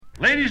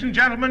Ladies and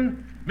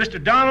gentlemen,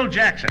 Mr. Donald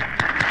Jackson. Thank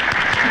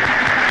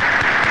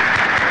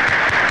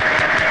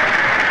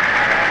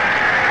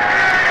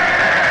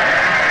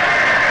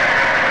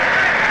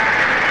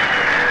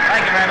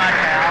you very much,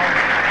 Al.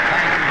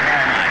 Thank you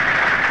very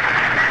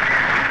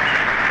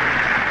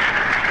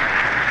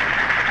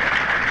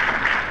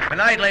much.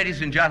 Tonight,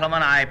 ladies and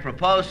gentlemen, I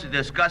propose to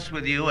discuss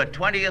with you a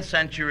 20th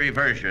century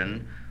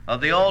version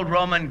of the old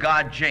Roman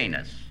god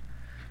Janus,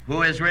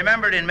 who is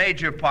remembered in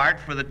major part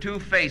for the two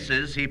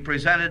faces he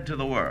presented to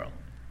the world.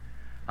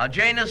 Now,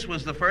 Janus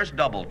was the first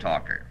double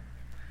talker,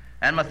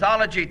 and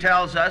mythology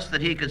tells us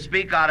that he could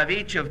speak out of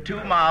each of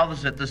two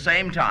mouths at the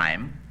same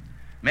time,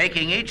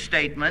 making each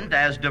statement,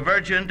 as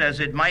divergent as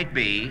it might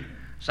be,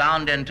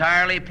 sound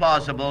entirely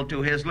plausible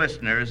to his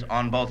listeners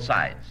on both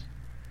sides.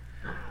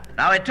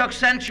 Now, it took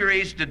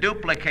centuries to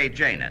duplicate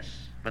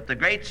Janus, but the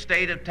great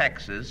state of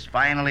Texas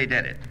finally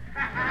did it.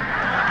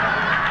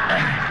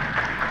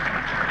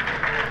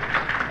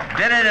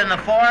 Did it in the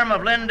form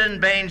of Lyndon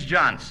Baines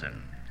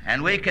Johnson,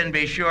 and we can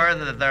be sure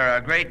that there are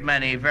a great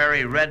many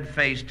very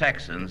red-faced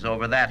Texans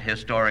over that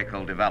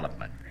historical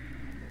development.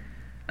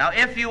 Now,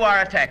 if you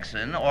are a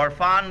Texan or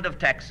fond of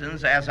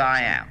Texans, as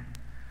I am,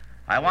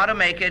 I want to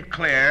make it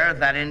clear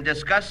that in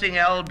discussing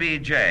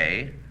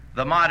LBJ,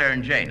 the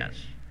modern Janus,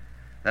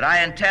 that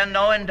I intend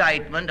no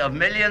indictment of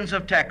millions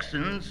of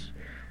Texans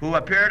who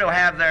appear to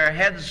have their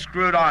heads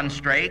screwed on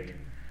straight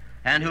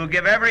and who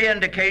give every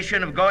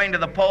indication of going to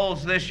the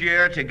polls this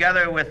year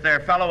together with their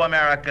fellow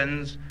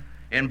Americans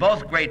in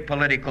both great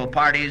political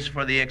parties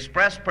for the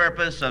express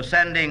purpose of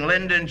sending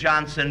Lyndon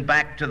Johnson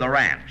back to the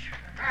ranch.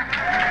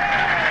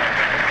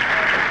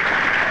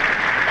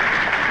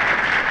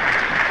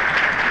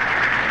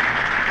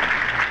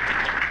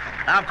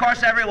 Now, of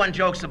course, everyone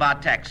jokes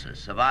about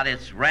Texas, about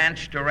its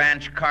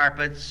ranch-to-ranch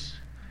carpets,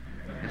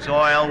 its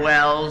oil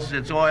wells,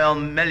 its oil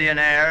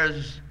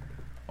millionaires,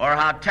 or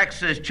how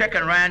Texas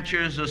chicken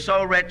ranchers are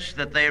so rich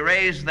that they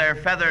raise their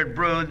feathered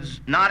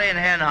broods not in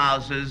hen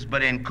houses,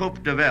 but in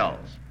coupe de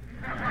villes.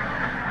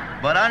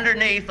 But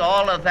underneath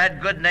all of that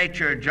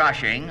good-natured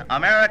joshing,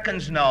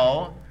 Americans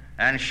know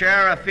and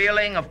share a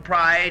feeling of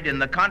pride in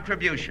the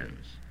contributions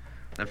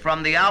that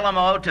from the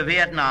Alamo to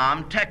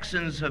Vietnam,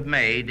 Texans have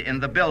made in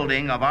the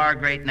building of our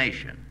great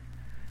nation.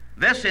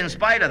 This in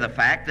spite of the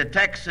fact that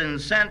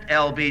Texans sent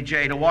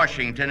LBJ to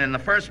Washington in the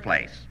first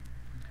place,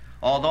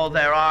 although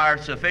there are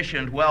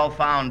sufficient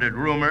well-founded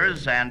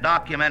rumors and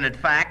documented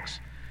facts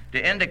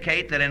to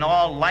indicate that in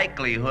all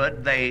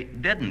likelihood they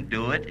didn't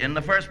do it in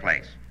the first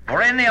place.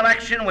 For in the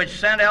election which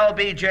sent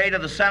LBJ to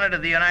the Senate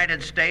of the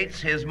United States,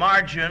 his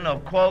margin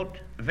of, quote,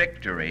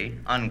 victory,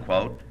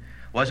 unquote,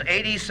 was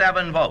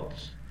 87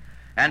 votes.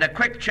 And a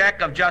quick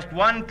check of just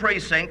one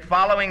precinct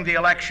following the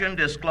election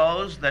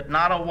disclosed that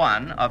not a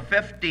one of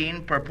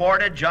 15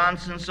 purported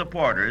Johnson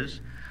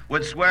supporters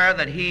would swear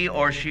that he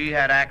or she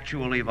had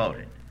actually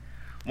voted.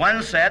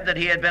 One said that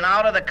he had been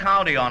out of the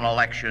county on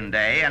election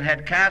day and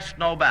had cast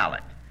no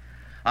ballot.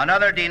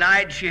 Another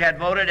denied she had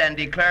voted and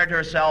declared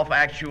herself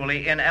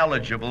actually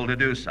ineligible to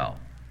do so.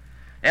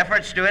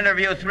 Efforts to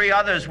interview three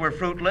others were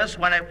fruitless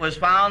when it was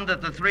found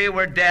that the three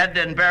were dead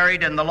and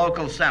buried in the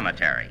local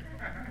cemetery.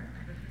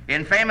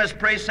 In famous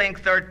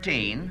Precinct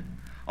 13,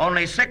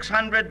 only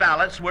 600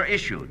 ballots were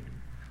issued,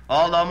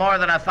 although more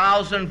than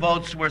 1,000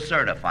 votes were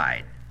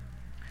certified.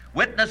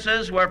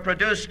 Witnesses were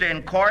produced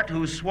in court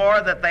who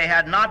swore that they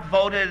had not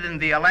voted in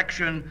the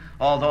election,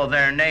 although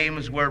their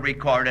names were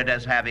recorded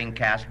as having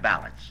cast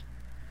ballots.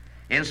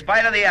 In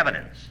spite of the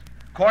evidence,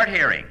 court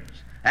hearings,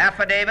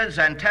 affidavits,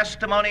 and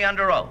testimony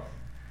under oath,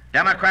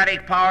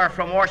 Democratic power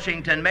from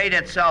Washington made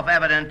itself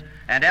evident,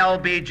 and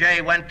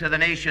LBJ went to the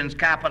nation's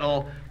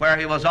capital, where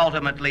he was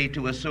ultimately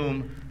to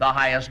assume the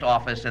highest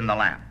office in the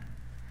land.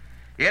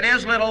 It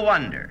is little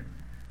wonder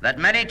that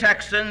many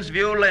Texans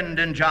view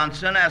Lyndon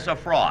Johnson as a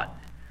fraud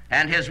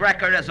and his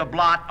record as a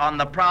blot on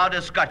the proud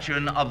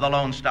escutcheon of the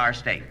Lone Star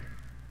State.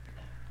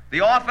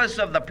 The office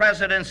of the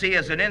presidency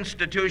is an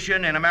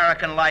institution in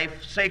American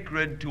life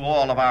sacred to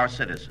all of our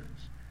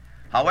citizens.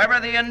 However,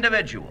 the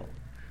individual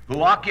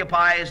who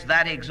occupies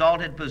that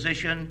exalted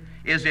position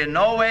is in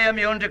no way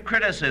immune to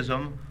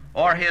criticism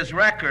or his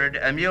record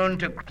immune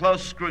to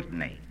close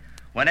scrutiny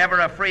whenever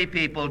a free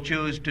people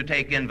choose to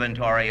take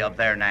inventory of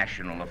their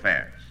national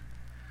affairs.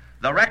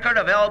 The record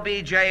of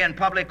LBJ in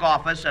public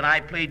office, and I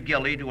plead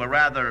guilty to a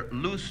rather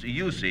loose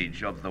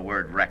usage of the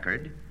word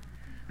record,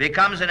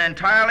 becomes an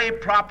entirely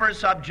proper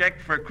subject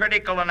for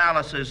critical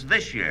analysis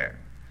this year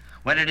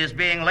when it is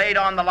being laid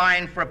on the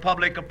line for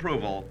public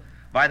approval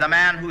by the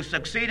man who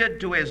succeeded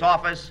to his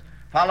office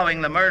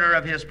following the murder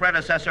of his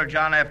predecessor,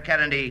 John F.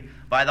 Kennedy,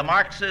 by the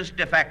Marxist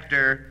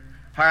defector,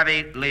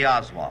 Harvey Lee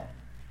Oswald.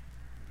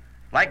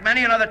 Like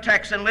many another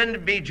Texan,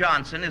 Lyndon B.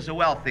 Johnson is a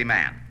wealthy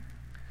man,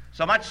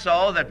 so much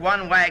so that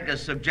one wag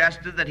has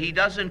suggested that he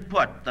doesn't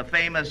put the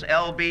famous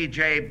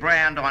LBJ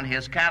brand on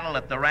his cattle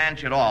at the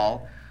ranch at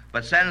all,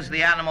 but sends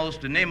the animals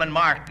to Neiman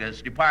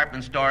Marcus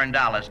department store in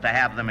Dallas to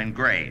have them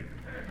engraved.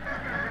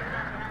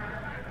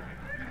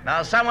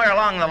 Now, somewhere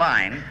along the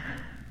line,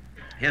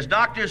 his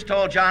doctors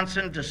told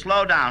Johnson to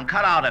slow down,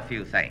 cut out a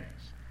few things.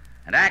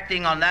 And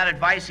acting on that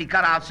advice, he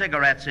cut out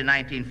cigarettes in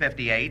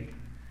 1958,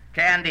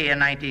 candy in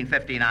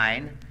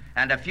 1959,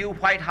 and a few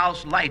White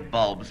House light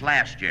bulbs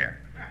last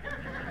year.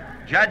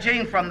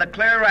 Judging from the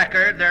clear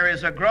record, there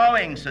is a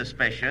growing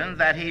suspicion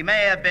that he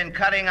may have been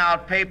cutting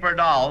out paper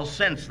dolls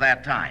since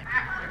that time.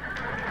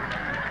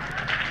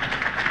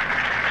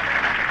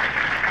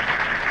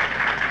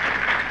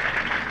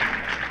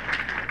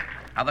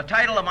 Now, the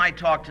title of my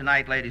talk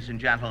tonight, ladies and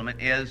gentlemen,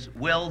 is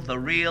Will the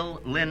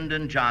Real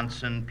Lyndon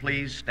Johnson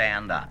Please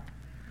Stand Up?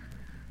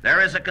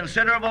 There is a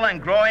considerable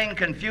and growing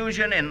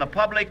confusion in the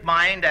public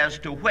mind as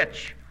to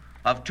which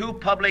of two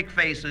public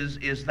faces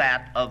is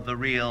that of the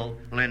real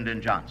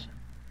Lyndon Johnson.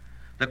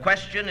 The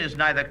question is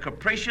neither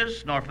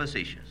capricious nor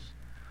facetious.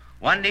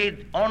 One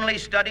need only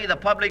study the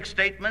public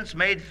statements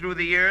made through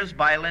the years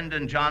by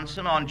Lyndon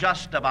Johnson on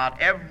just about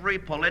every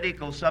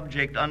political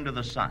subject under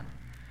the sun,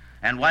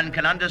 and one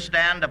can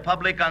understand the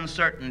public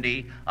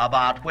uncertainty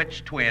about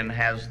which twin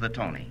has the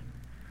Tony.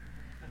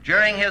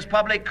 During his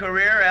public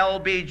career,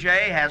 LBJ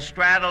has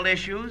straddled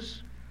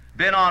issues,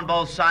 been on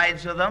both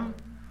sides of them,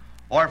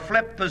 or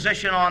flipped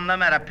position on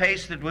them at a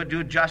pace that would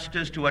do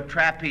justice to a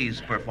trapeze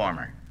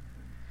performer.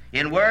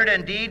 In word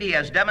and deed, he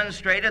has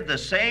demonstrated the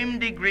same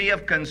degree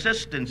of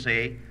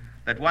consistency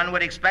that one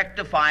would expect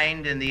to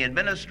find in the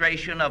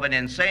administration of an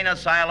insane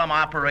asylum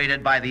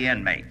operated by the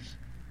inmates.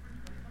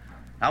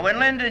 Now, when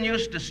Lyndon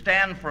used to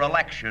stand for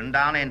election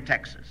down in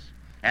Texas,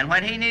 and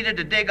when he needed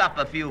to dig up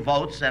a few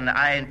votes, and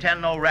I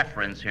intend no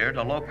reference here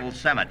to local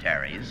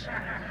cemeteries,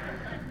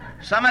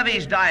 some of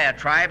these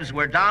diatribes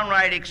were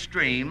downright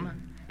extreme,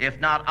 if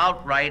not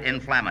outright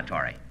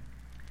inflammatory.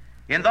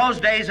 In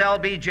those days,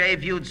 LBJ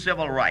viewed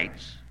civil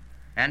rights,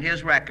 and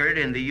his record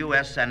in the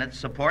U.S. Senate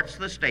supports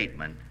the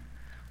statement,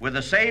 with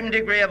the same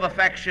degree of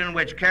affection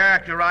which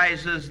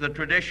characterizes the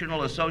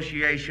traditional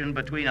association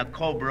between a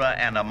cobra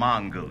and a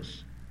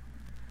mongoose.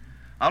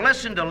 Now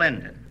listen to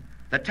Lyndon.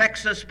 The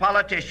Texas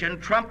politician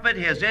trumpet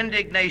his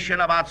indignation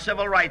about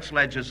civil rights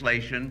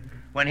legislation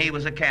when he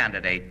was a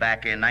candidate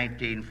back in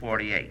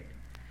 1948.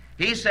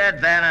 He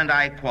said then, and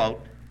I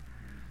quote,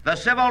 "The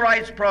civil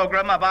rights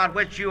program about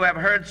which you have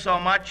heard so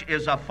much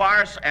is a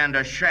farce and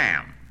a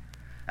sham,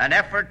 an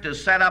effort to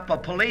set up a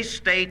police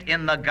state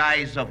in the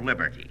guise of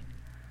liberty.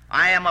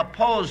 I am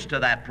opposed to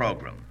that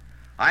program.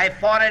 I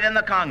fought it in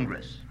the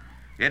Congress.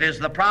 It is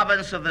the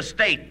province of the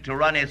state to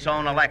run its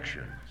own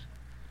elections.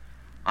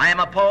 I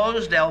am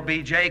opposed,"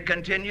 LBJ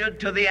continued,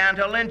 "to the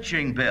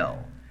anti-lynching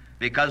bill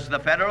because the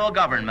federal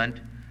government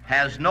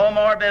has no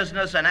more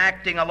business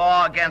enacting a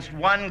law against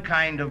one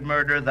kind of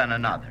murder than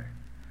another.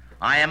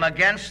 I am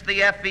against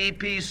the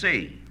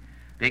FEPC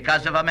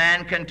because if a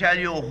man can tell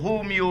you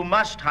whom you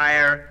must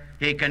hire,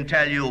 he can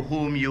tell you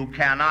whom you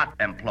cannot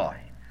employ.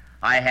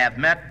 I have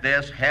met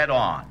this head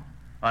on,"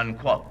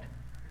 unquote.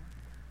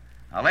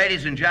 Now,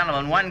 ladies and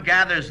gentlemen, one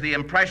gathers the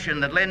impression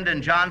that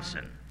Lyndon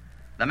Johnson,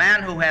 the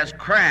man who has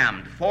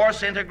crammed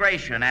forced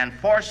integration and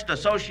forced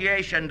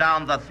association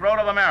down the throat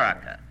of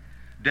America,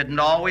 didn't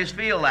always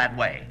feel that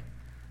way,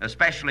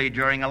 especially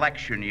during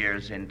election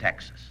years in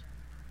Texas.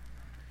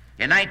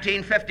 In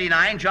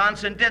 1959,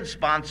 Johnson did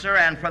sponsor,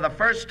 and for the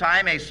first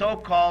time, a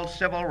so-called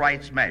civil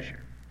rights measure.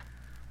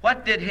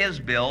 What did his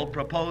bill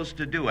propose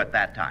to do at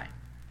that time?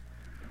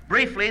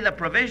 Briefly, the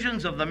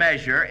provisions of the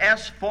measure,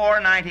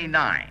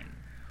 S-499,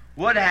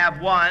 would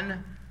have,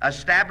 one,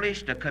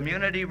 established a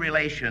community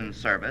relations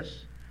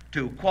service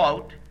to,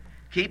 quote,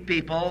 "keep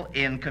people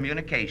in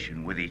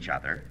communication with each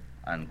other,"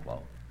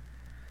 unquote.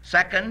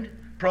 Second,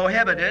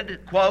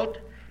 prohibited, quote,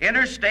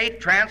 "interstate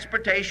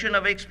transportation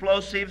of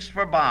explosives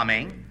for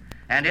bombing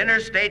and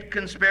interstate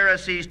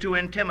conspiracies to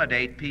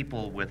intimidate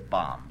people with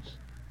bombs,"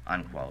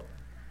 unquote.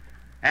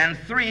 And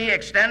three,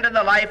 extended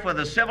the life of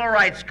the Civil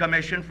Rights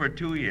Commission for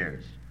 2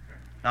 years.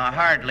 Now,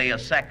 hardly a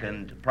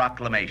second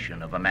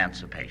proclamation of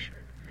emancipation.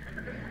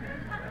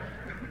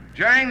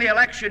 During the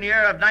election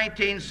year of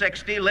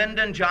 1960,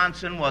 Lyndon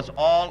Johnson was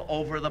all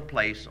over the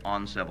place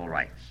on civil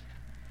rights.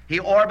 He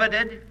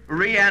orbited,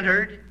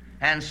 re-entered,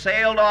 and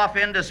sailed off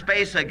into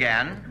space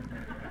again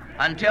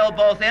until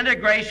both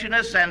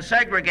integrationists and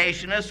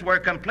segregationists were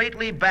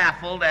completely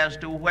baffled as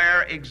to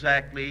where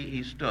exactly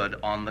he stood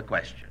on the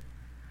question.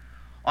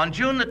 On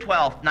June the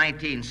 12th,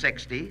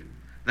 1960,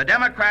 the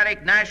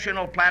Democratic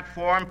National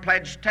Platform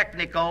pledged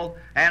technical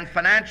and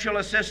financial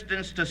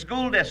assistance to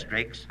school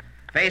districts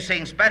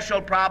facing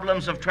special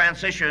problems of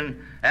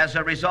transition as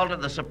a result of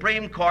the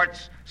Supreme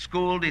Court's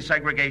school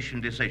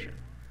desegregation decision.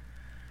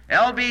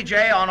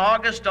 LBJ on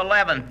August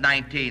 11,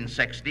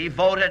 1960,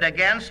 voted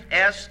against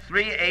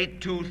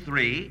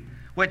S-3823,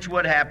 which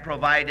would have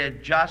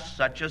provided just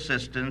such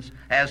assistance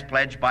as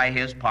pledged by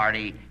his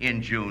party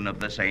in June of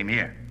the same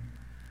year.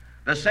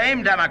 The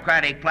same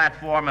Democratic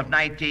platform of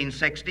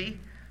 1960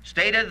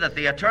 stated that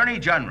the Attorney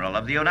General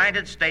of the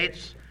United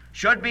States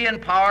should be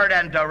empowered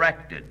and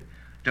directed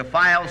to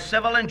file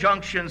civil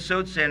injunction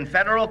suits in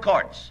federal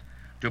courts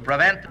to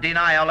prevent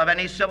denial of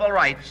any civil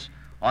rights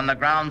on the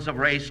grounds of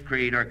race,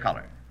 creed, or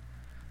color.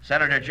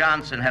 Senator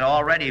Johnson had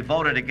already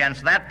voted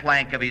against that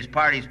plank of his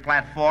party's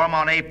platform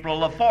on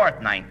April the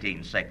 4th,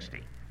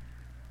 1960.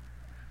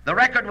 The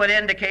record would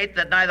indicate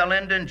that neither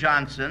Lyndon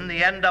Johnson,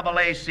 the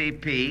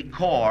NAACP,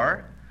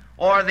 CORE,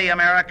 or the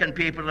American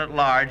people at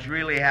large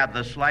really have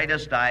the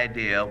slightest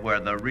idea where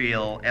the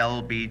real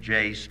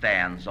LBJ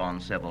stands on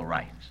civil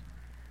rights.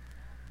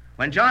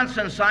 When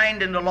Johnson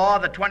signed into law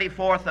the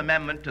 24th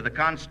Amendment to the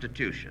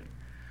Constitution,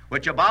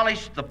 which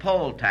abolished the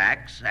poll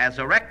tax as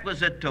a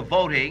requisite to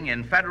voting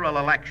in federal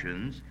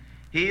elections,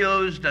 he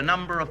used a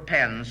number of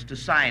pens to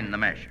sign the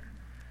measure.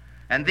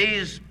 And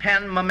these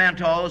pen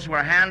mementos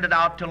were handed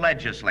out to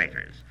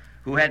legislators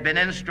who had been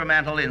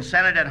instrumental in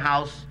Senate and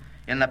House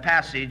in the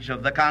passage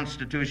of the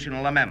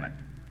constitutional amendment.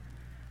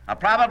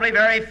 Probably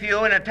very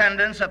few in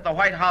attendance at the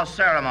White House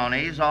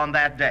ceremonies on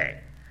that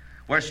day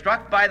were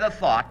struck by the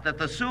thought that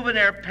the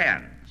souvenir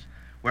pens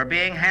were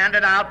being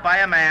handed out by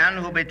a man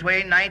who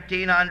between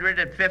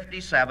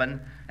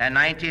 1957 and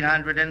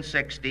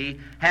 1960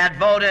 had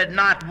voted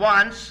not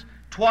once,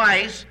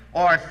 twice,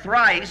 or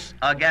thrice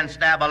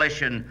against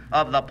abolition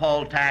of the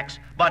poll tax,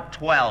 but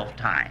 12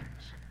 times.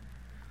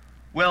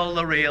 Will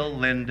the real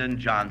Lyndon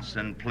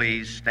Johnson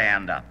please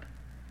stand up?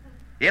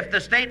 If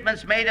the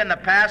statements made in the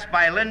past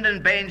by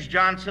Lyndon Baines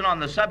Johnson on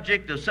the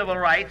subject of civil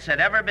rights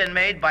had ever been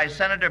made by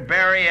Senator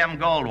Barry M.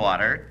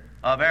 Goldwater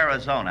of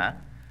Arizona,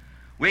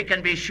 we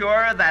can be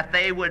sure that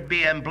they would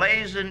be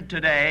emblazoned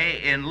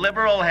today in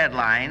liberal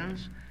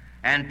headlines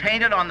and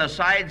painted on the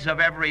sides of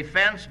every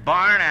fence,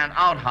 barn, and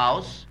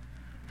outhouse,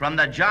 from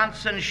the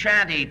Johnson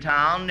shanty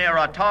town near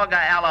Autauga,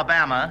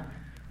 Alabama,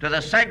 to the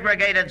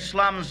segregated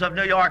slums of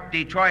New York,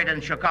 Detroit,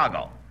 and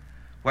Chicago,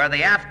 where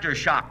the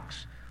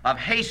aftershocks of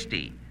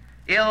hasty,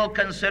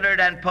 ill-considered,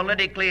 and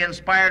politically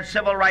inspired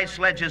civil rights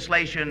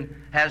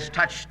legislation has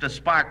touched a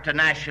spark to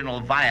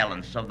national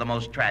violence of the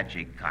most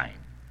tragic kind.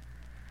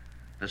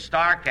 The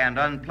stark and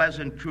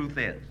unpleasant truth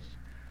is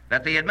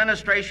that the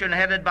administration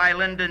headed by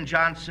Lyndon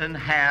Johnson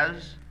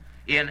has,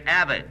 in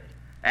avid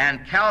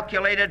and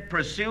calculated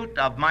pursuit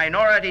of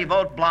minority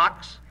vote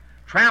blocks,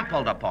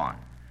 trampled upon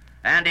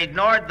and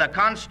ignored the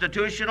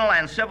constitutional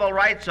and civil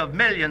rights of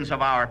millions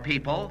of our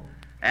people,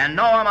 and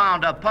no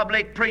amount of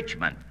public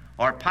preachment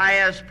or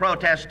pious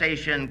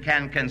protestation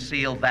can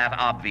conceal that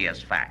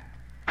obvious fact.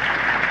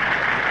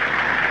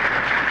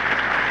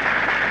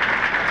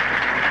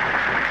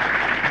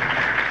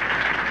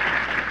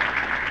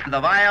 The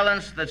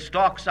violence that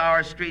stalks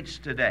our streets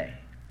today,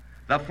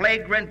 the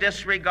flagrant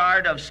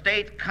disregard of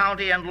state,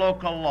 county, and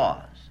local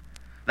laws,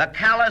 the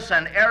callous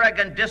and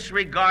arrogant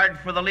disregard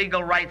for the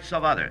legal rights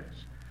of others,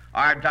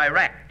 are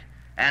direct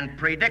and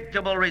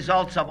predictable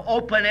results of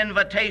open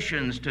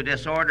invitations to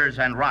disorders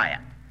and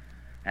riot.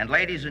 And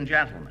ladies and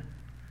gentlemen,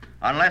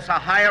 unless a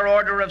higher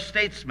order of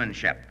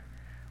statesmanship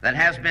than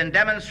has been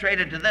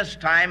demonstrated to this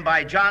time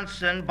by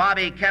Johnson,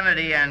 Bobby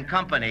Kennedy, and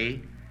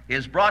company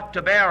is brought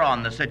to bear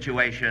on the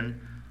situation,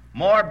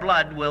 more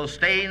blood will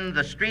stain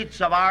the streets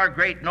of our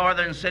great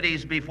northern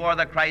cities before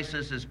the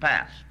crisis is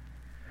past.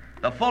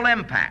 The full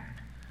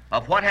impact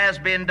of what has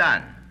been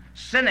done,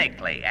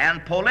 cynically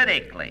and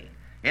politically,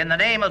 in the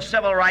name of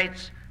civil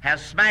rights,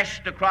 has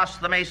smashed across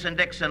the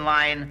Mason-Dixon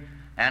line,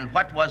 and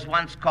what was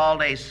once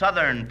called a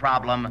Southern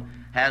problem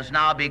has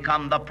now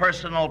become the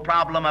personal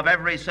problem of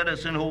every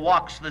citizen who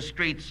walks the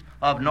streets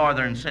of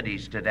northern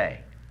cities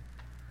today.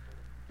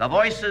 The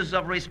voices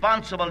of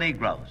responsible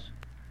Negroes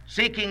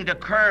seeking to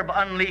curb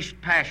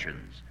unleashed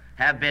passions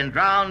have been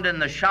drowned in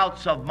the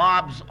shouts of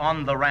mobs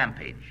on the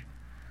rampage.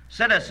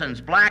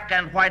 Citizens, black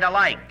and white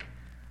alike,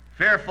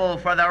 fearful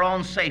for their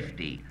own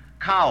safety,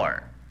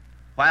 cower,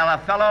 while a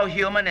fellow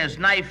human is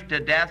knifed to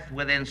death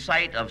within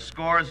sight of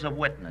scores of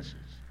witnesses.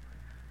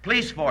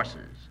 Police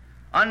forces,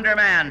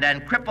 undermanned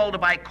and crippled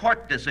by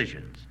court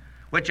decisions,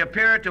 which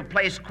appear to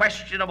place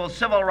questionable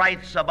civil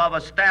rights above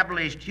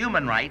established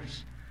human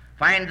rights,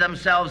 find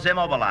themselves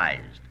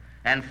immobilized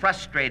and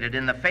frustrated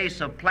in the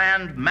face of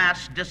planned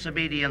mass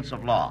disobedience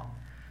of law.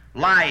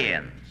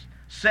 Lie-ins,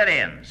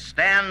 sit-ins,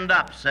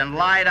 stand-ups, and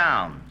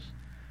lie-downs,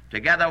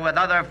 together with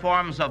other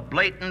forms of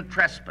blatant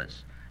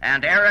trespass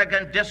and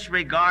arrogant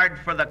disregard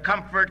for the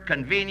comfort,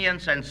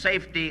 convenience, and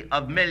safety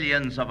of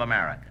millions of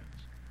Americans.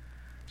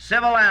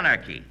 Civil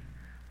anarchy,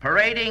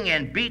 parading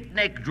in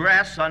beatnik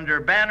dress under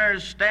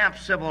banners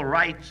stamped civil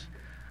rights,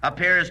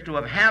 appears to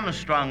have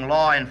hamstrung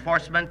law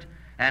enforcement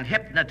and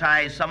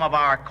hypnotized some of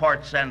our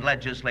courts and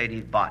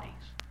legislative bodies.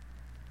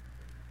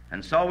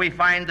 And so we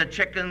find the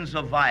chickens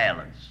of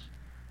violence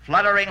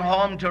fluttering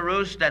home to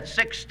roost at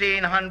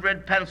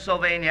 1600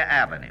 Pennsylvania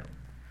Avenue,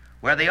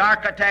 where the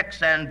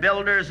architects and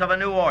builders of a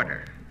new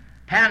order,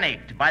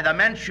 panicked by the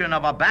mention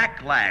of a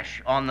backlash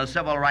on the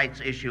civil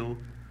rights issue,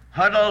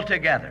 huddle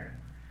together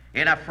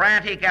in a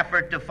frantic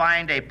effort to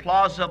find a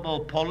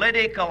plausible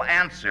political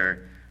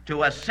answer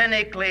to a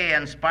cynically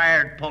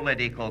inspired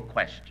political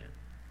question.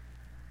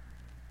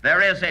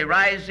 There is a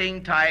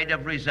rising tide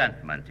of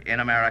resentment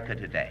in America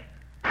today.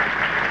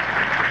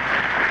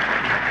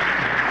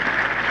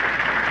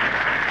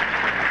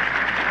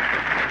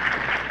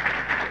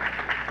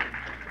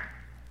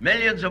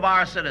 Millions of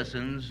our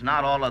citizens,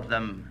 not all of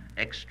them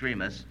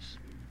extremists,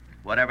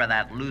 whatever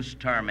that loose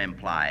term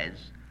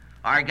implies,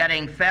 are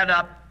getting fed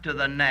up to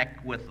the neck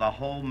with the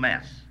whole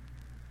mess.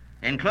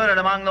 Included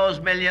among those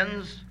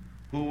millions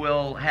who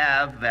will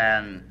have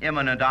an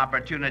imminent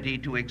opportunity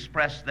to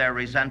express their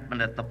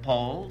resentment at the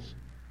polls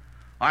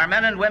are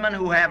men and women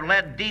who have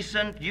led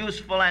decent,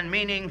 useful, and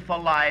meaningful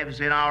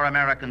lives in our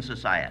American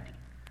society.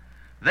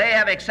 They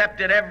have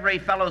accepted every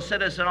fellow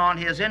citizen on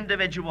his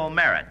individual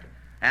merit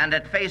and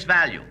at face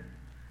value,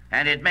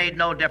 and it made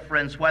no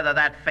difference whether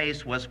that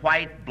face was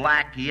white,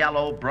 black,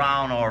 yellow,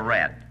 brown, or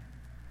red.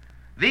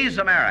 These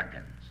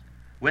Americans,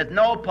 with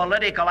no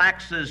political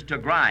axes to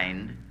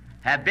grind,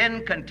 have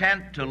been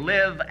content to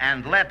live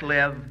and let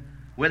live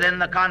within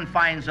the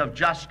confines of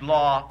just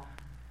law,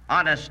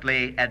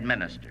 honestly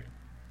administered.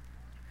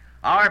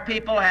 Our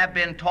people have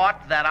been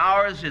taught that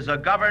ours is a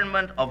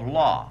government of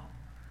law,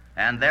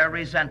 and their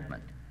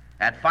resentment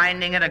at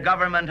finding it a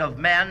government of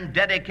men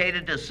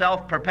dedicated to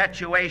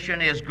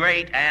self-perpetuation is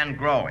great and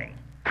growing.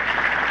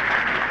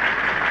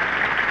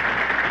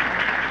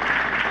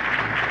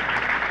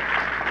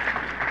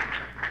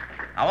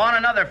 Now, on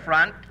another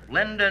front,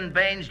 Lyndon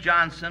Baines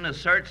Johnson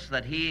asserts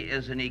that he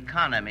is an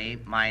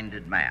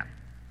economy-minded man.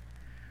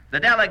 The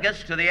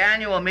delegates to the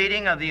annual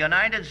meeting of the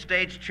United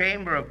States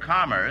Chamber of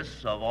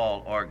Commerce, of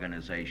all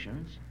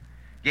organizations,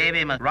 gave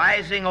him a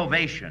rising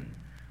ovation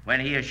when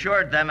he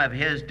assured them of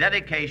his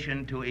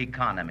dedication to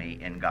economy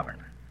in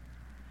government.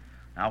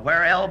 Now,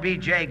 where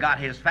LBJ got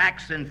his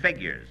facts and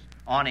figures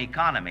on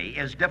economy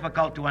is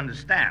difficult to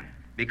understand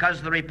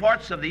because the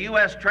reports of the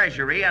U.S.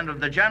 Treasury and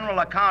of the General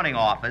Accounting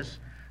Office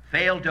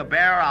failed to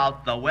bear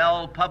out the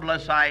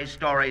well-publicized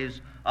stories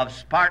of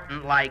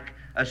Spartan-like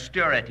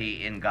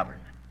austerity in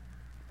government.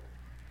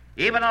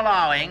 Even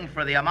allowing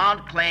for the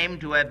amount claimed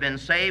to have been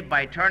saved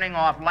by turning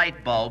off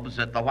light bulbs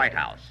at the White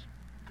House.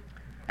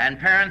 And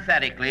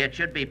parenthetically, it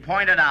should be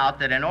pointed out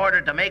that in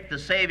order to make the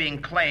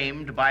saving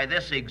claimed by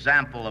this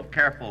example of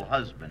careful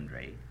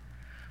husbandry,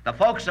 the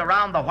folks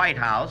around the White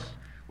House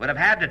would have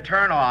had to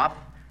turn off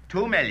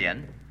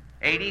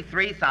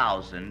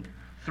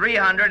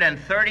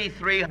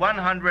 2,083,333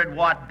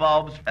 100-watt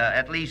bulbs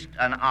at least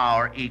an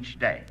hour each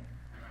day.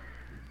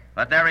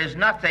 But there is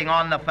nothing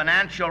on the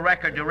financial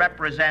record to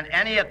represent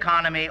any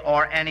economy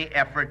or any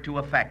effort to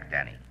affect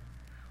any.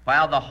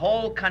 While the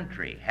whole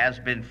country has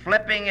been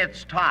flipping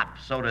its top,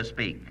 so to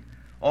speak,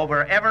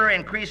 over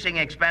ever-increasing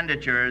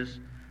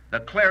expenditures, the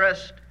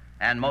clearest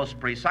and most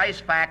precise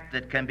fact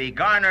that can be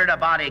garnered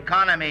about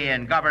economy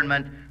in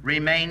government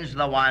remains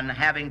the one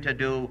having to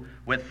do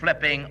with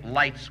flipping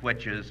light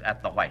switches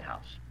at the White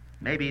House.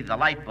 Maybe the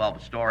light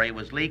bulb story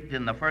was leaked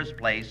in the first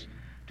place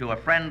to a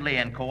friendly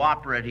and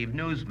cooperative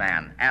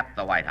newsman at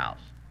the White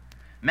House.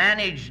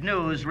 Managed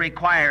news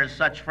requires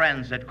such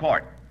friends at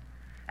court.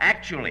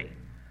 Actually,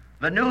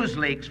 the news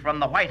leaks from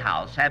the White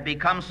House have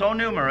become so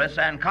numerous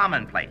and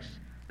commonplace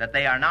that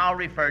they are now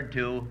referred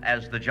to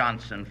as the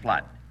Johnson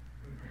Flood.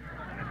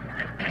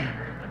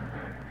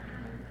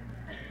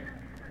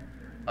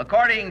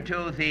 According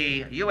to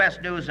the U.S.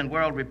 News and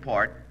World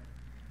Report,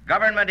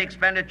 government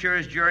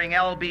expenditures during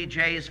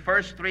LBJ's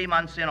first 3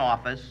 months in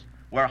office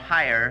were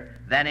higher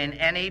than in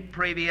any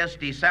previous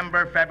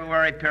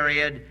December-February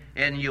period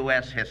in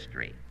U.S.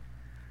 history.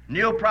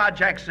 New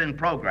projects and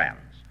programs,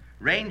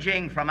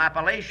 ranging from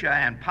Appalachia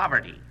and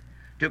poverty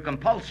to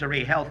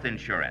compulsory health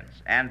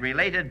insurance and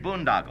related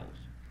boondoggles,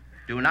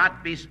 do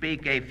not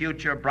bespeak a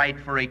future bright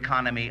for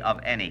economy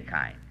of any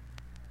kind.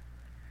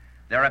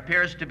 There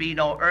appears to be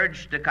no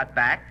urge to cut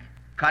back,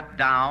 cut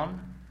down,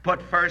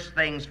 put first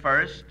things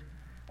first,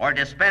 or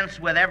dispense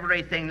with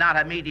everything not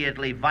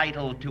immediately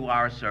vital to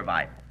our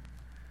survival.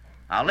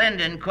 Now,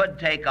 Lyndon could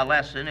take a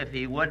lesson, if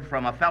he would,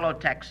 from a fellow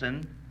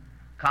Texan,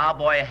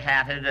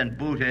 cowboy-hatted and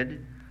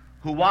booted,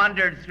 who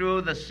wandered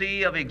through the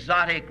sea of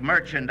exotic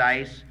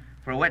merchandise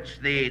for which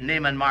the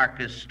Neiman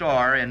Marcus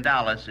store in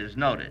Dallas is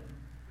noted.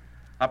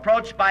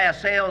 Approached by a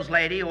sales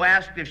lady who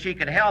asked if she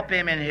could help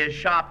him in his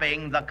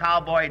shopping, the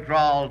cowboy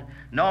drawled,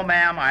 "No,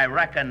 ma'am, I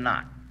reckon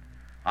not.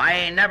 I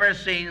ain't never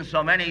seen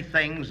so many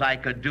things I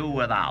could do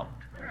without."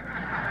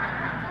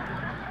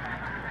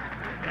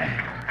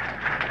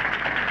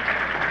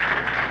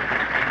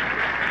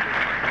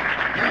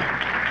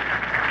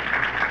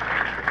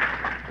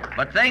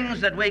 But things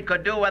that we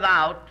could do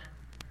without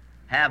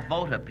have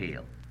vote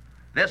appeal.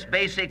 This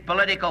basic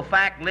political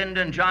fact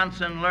Lyndon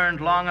Johnson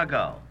learned long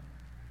ago.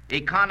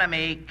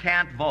 Economy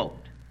can't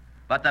vote,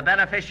 but the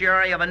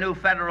beneficiary of a new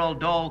federal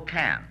dole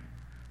can.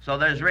 So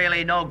there's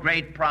really no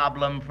great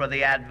problem for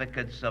the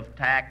advocates of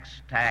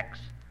tax,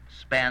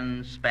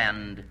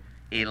 spend,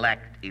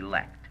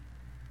 elect.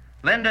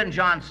 Lyndon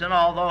Johnson,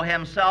 although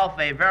himself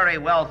a very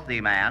wealthy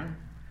man,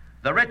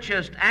 the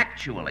richest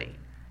actually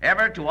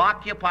ever to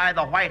occupy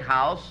the White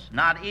House,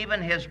 not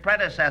even his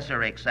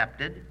predecessor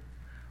excepted,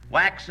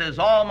 waxes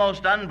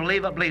almost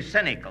unbelievably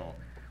cynical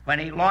when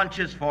he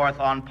launches forth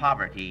on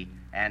poverty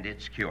and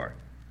its cure.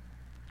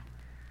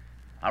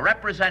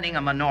 Representing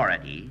a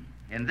minority,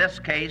 in this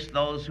case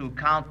those who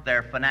count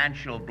their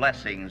financial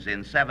blessings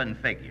in 7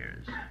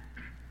 figures,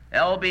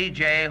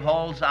 LBJ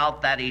holds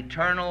out that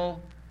eternal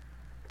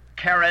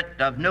carrot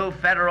of new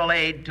federal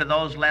aid to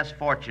those less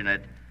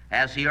fortunate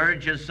as he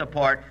urges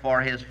support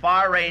for his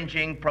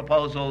far-ranging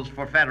proposals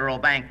for federal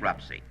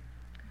bankruptcy.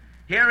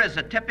 Here is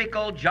a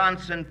typical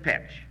Johnson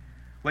pitch,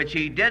 which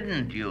he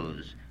didn't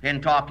use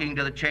in talking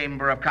to the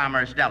Chamber of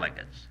Commerce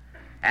delegates.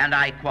 And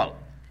I quote,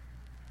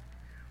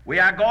 "We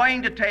are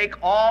going to take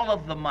all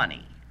of the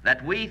money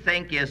that we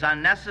think is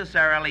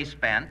unnecessarily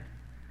spent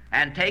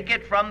and take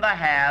it from the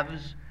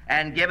haves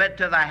and give it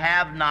to the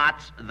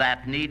have-nots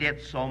that need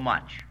it so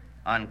much,"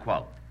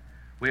 unquote.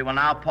 We will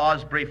now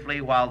pause briefly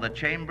while the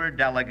chamber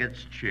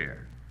delegates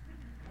cheer.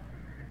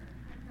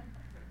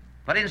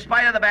 But in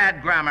spite of the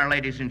bad grammar,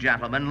 ladies and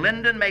gentlemen,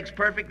 Lyndon makes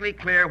perfectly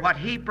clear what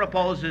he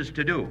proposes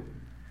to do.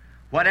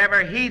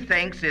 Whatever he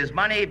thinks is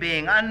money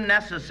being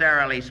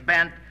unnecessarily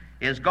spent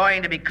is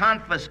going to be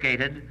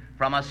confiscated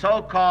from a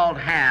so-called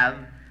have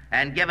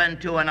and given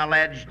to an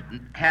alleged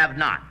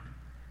have-not.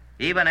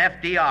 Even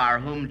FDR,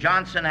 whom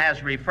Johnson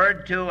has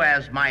referred to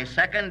as my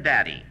second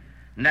daddy,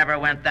 never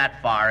went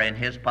that far in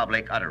his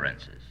public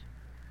utterances.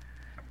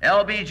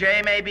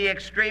 LBJ may be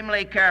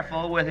extremely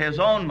careful with his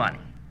own money,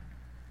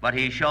 but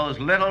he shows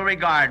little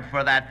regard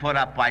for that put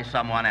up by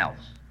someone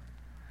else.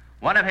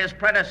 One of his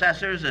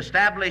predecessors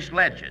established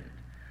legend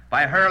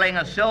by hurling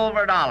a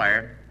silver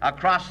dollar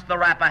across the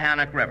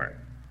Rappahannock River.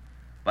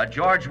 But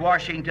George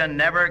Washington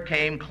never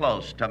came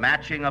close to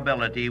matching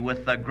ability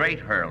with the great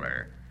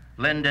hurler,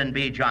 Lyndon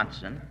B.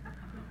 Johnson,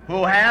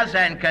 who has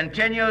and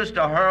continues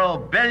to hurl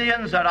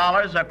billions of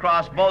dollars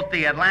across both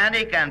the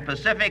Atlantic and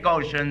Pacific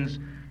Oceans,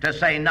 to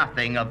say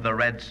nothing of the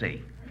Red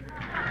Sea.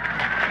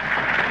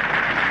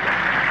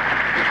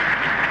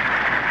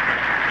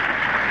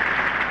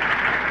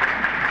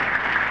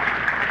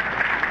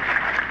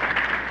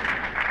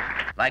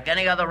 Like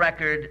any other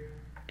record,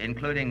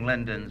 including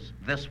Lyndon's,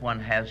 this one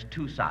has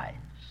two sides,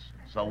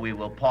 so we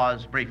will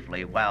pause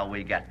briefly while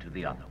we get to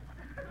the other one.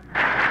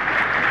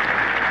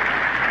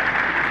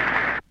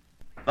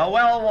 The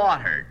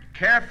well-watered,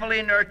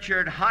 carefully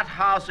nurtured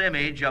hothouse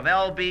image of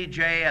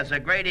LBJ as a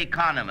great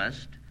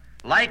economist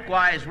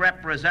likewise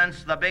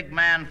represents the big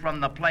man from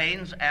the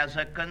plains as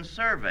a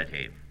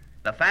conservative.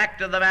 The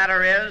fact of the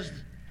matter is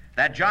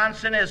that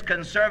Johnson is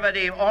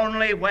conservative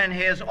only when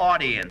his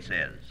audience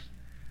is.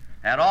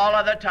 At all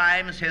other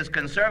times, his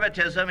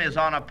conservatism is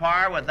on a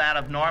par with that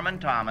of Norman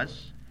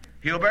Thomas,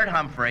 Hubert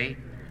Humphrey,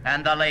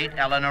 and the late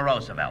Eleanor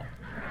Roosevelt.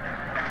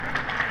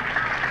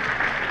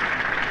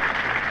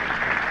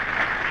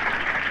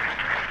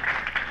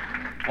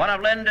 One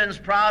of Lyndon's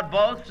proud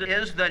boasts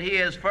is that he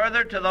is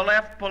further to the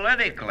left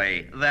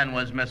politically than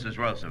was Mrs.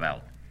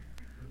 Roosevelt.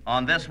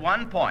 On this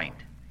one point,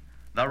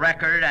 the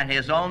record and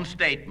his own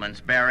statements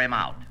bear him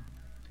out.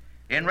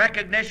 In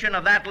recognition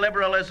of that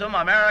liberalism,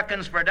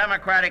 Americans for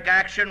Democratic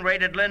Action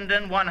rated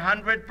Lyndon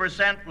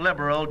 100%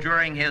 liberal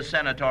during his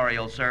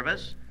senatorial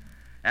service,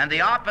 and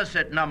the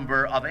opposite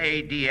number of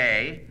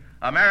ADA,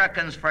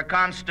 Americans for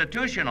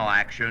Constitutional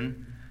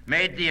Action,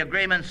 made the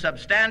agreement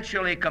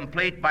substantially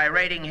complete by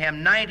rating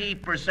him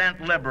 90%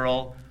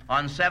 liberal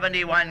on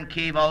 71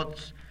 key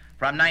votes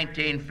from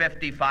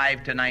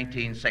 1955 to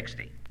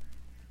 1960.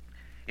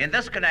 In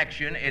this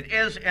connection, it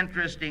is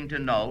interesting to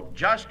note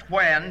just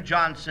when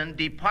Johnson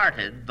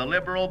departed the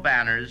liberal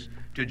banners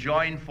to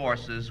join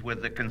forces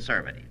with the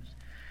conservatives.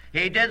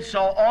 He did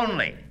so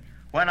only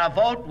when a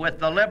vote with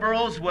the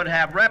liberals would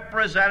have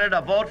represented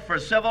a vote for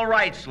civil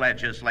rights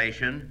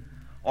legislation,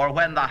 or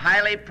when the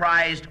highly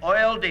prized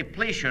oil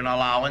depletion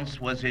allowance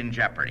was in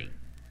jeopardy.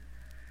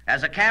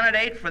 As a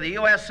candidate for the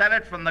U.S.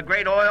 Senate from the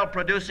great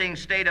oil-producing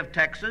state of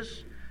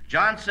Texas,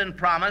 Johnson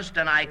promised,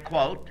 and I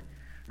quote,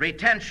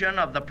 "retention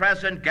of the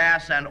present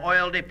gas and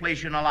oil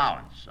depletion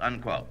allowance,"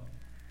 unquote.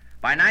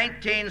 By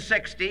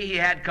 1960, he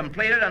had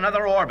completed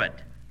another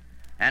orbit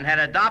and had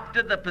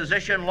adopted the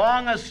position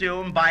long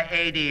assumed by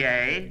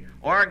ADA,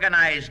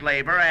 organized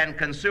labor, and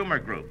consumer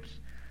groups,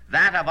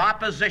 that of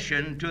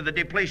opposition to the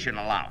depletion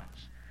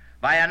allowance,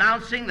 by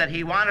announcing that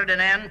he wanted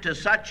an end to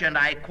such, and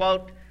I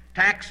quote,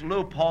 "tax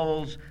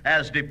loopholes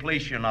as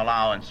depletion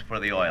allowance for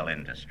the oil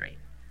industry."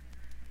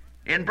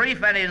 In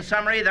brief and in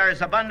summary, there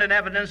is abundant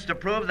evidence to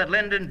prove that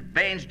Lyndon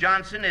Baines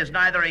Johnson is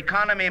neither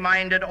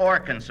economy-minded or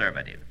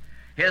conservative.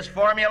 His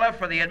formula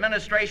for the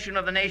administration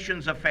of the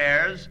nation's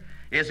affairs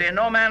is in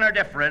no manner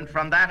different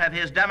from that of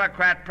his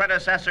Democrat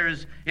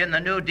predecessors in the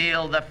New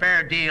Deal, the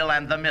Fair Deal,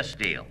 and the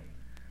Misdeal.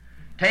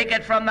 Take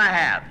it from the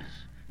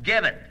haves,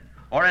 give it,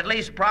 or at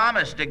least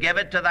promise to give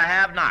it to the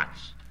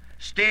have-nots.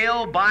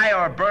 Steal, buy,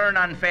 or burn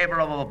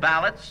unfavorable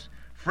ballots,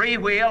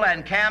 freewheel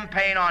and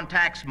campaign on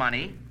tax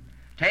money.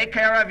 Take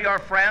care of your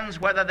friends,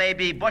 whether they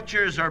be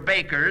butchers or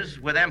bakers,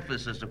 with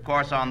emphasis, of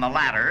course, on the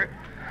latter.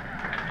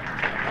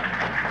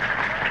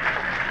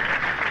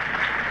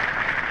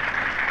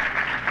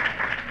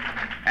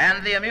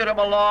 And the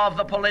immutable law of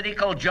the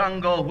political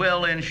jungle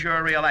will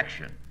ensure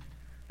re-election.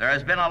 There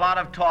has been a lot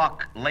of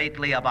talk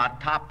lately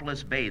about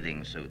topless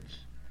bathing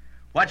suits.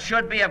 What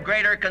should be of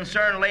greater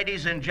concern,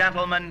 ladies and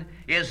gentlemen,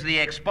 is the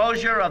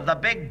exposure of the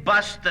big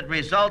bust that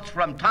results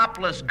from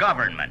topless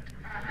government.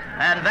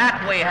 And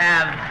that we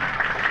have.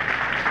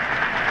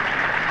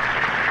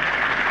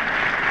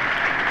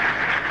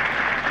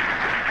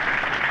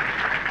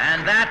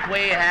 And that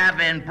we have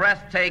in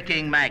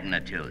breathtaking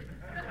magnitude.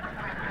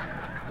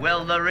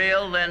 Will the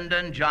real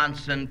Lyndon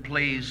Johnson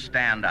please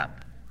stand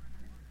up?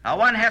 Now,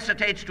 one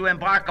hesitates to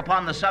embark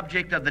upon the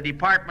subject of the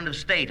Department of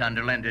State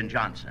under Lyndon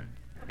Johnson.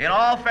 In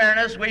all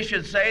fairness, we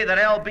should say that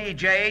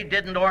LBJ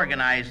didn't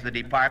organize the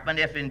department,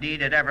 if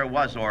indeed it ever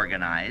was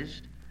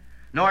organized,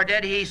 nor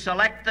did he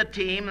select the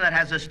team that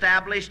has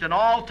established an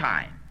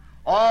all-time,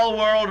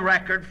 all-world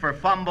record for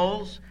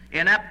fumbles,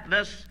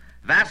 ineptness,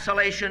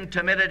 vacillation,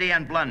 timidity,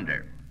 and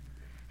blunder.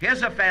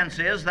 His offense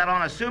is that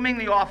on assuming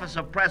the office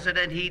of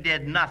president, he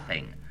did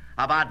nothing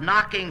about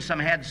knocking some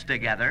heads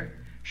together,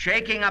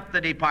 shaking up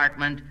the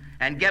department,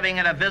 and giving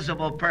it a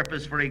visible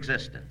purpose for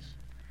existence.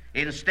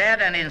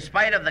 Instead, and in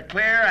spite of the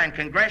clear and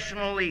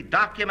congressionally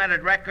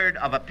documented record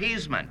of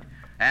appeasement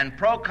and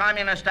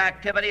pro-communist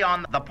activity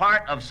on the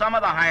part of some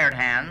of the hired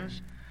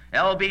hands,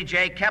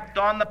 LBJ kept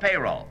on the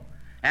payroll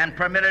and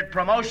permitted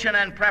promotion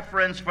and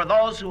preference for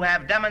those who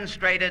have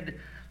demonstrated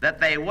that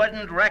they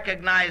wouldn't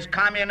recognize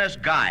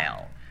communist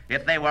guile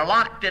if they were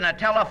locked in a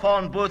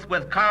telephone booth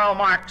with Karl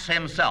Marx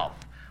himself,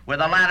 with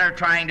the latter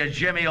trying to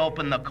jimmy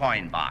open the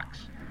coin box.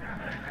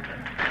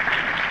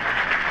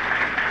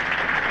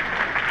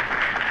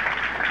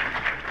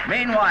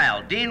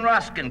 Meanwhile, Dean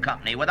Rusk and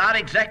Company, without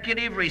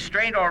executive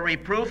restraint or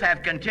reproof,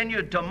 have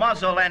continued to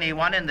muzzle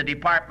anyone in the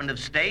Department of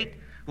State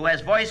who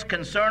has voiced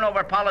concern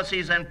over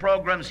policies and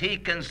programs he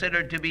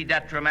considered to be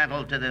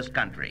detrimental to this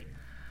country.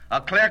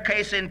 A clear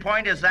case in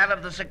point is that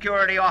of the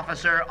security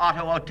officer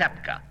Otto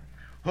Otepka,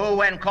 who,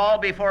 when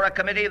called before a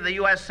committee of the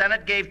U.S.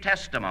 Senate, gave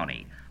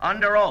testimony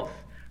under oath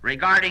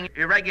regarding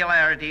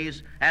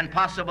irregularities and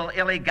possible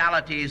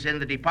illegalities in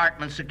the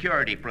department's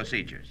security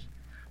procedures.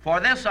 For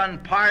this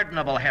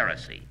unpardonable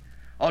heresy,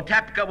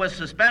 Otepka was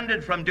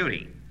suspended from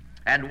duty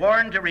and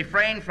warned to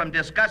refrain from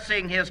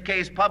discussing his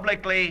case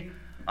publicly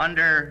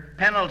under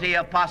penalty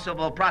of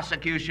possible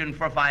prosecution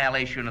for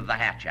violation of the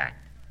Hatch Act.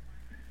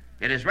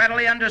 It is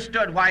readily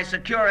understood why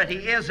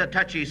security is a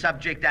touchy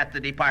subject at the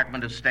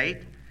Department of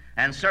State,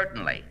 and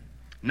certainly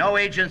no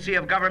agency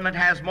of government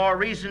has more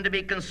reason to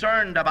be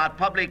concerned about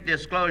public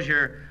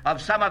disclosure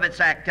of some of its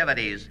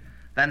activities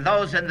than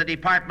those in the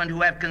department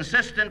who have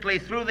consistently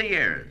through the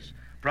years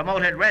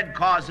promoted red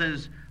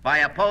causes by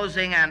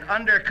opposing and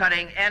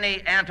undercutting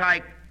any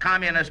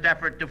anti-communist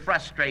effort to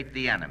frustrate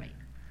the enemy.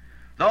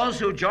 Those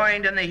who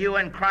joined in the hue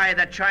and cry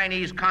that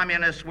Chinese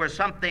communists were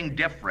something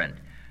different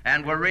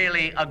and were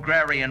really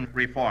agrarian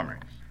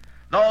reformers.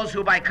 Those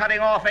who, by cutting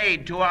off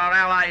aid to our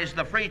allies,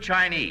 the Free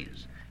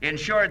Chinese,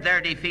 ensured their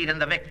defeat in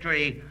the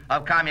victory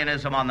of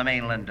communism on the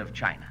mainland of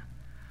China.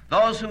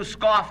 Those who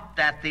scoffed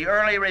at the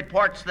early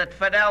reports that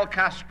Fidel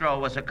Castro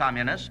was a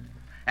communist,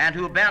 and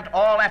who bent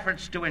all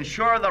efforts to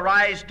ensure the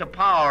rise to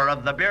power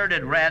of the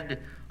bearded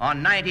red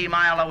on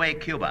 90-mile-away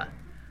Cuba,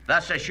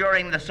 thus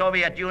assuring the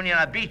Soviet Union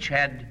a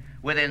beachhead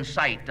within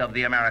sight of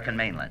the American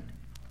mainland.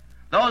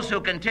 Those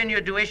who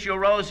continued to issue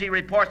rosy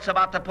reports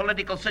about the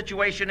political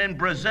situation in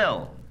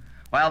Brazil,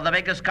 while the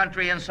biggest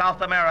country in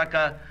South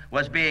America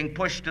was being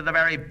pushed to the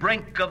very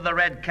brink of the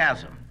Red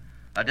Chasm,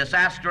 a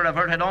disaster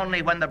averted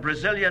only when the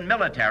Brazilian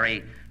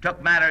military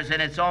took matters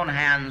in its own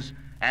hands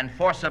and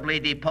forcibly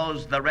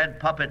deposed the red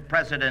puppet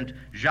president,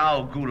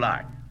 João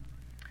Goulart.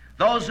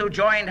 Those who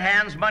joined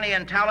hands, money,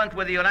 and talent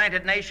with the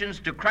United Nations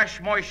to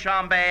crush Moise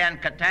Tshombe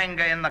and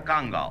Katanga in the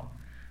Congo,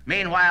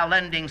 meanwhile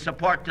lending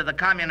support to the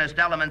communist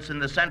elements in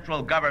the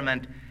central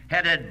government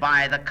headed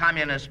by the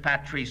communist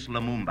Patrice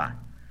Lumumba.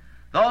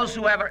 Those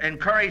who ever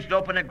encouraged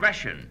open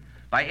aggression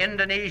by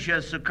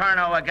Indonesia's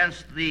Sukarno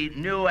against the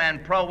new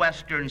and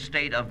pro-Western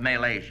state of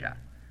Malaysia.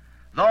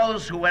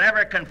 Those who,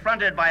 whenever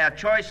confronted by a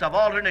choice of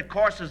alternate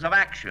courses of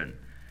action,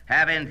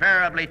 have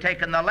invariably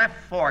taken the left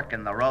fork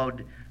in the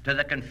road to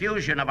the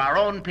confusion of our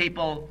own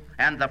people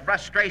and the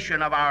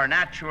frustration of our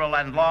natural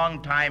and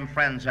long-time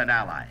friends and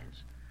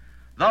allies.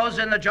 Those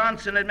in the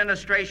Johnson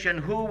administration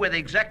who, with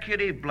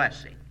executive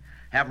blessing,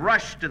 have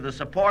rushed to the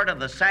support of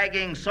the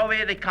sagging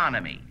Soviet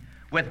economy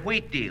with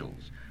wheat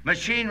deals,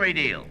 machinery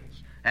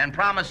deals, and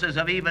promises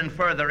of even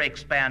further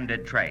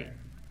expanded trade.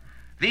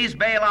 These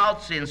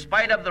bailouts, in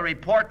spite of the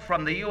report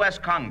from the U.S.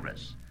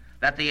 Congress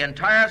that the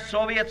entire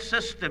Soviet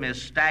system is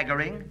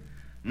staggering,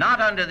 not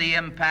under the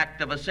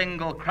impact of a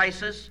single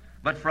crisis,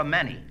 but from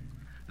many.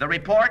 The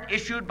report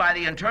issued by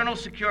the Internal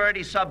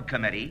Security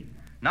Subcommittee,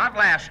 not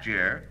last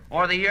year,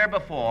 or the year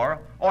before,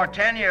 or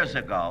 10 years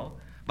ago,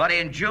 but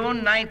in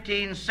June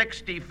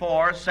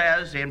 1964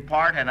 says, in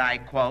part, and I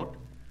quote,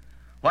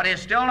 "What is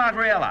still not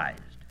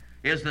realized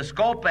is the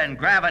scope and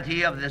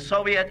gravity of the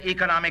Soviet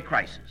economic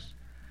crisis.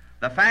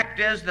 The fact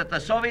is that the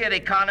Soviet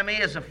economy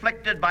is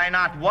afflicted by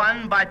not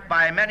one, but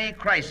by many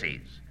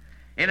crises.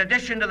 In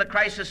addition to the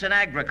crisis in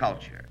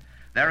agriculture,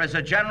 there is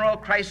a general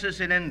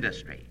crisis in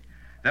industry.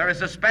 There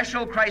is a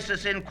special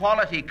crisis in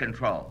quality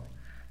control.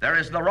 There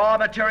is the raw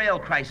material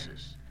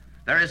crisis.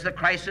 There is the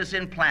crisis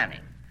in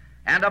planning.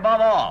 And above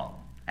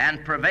all,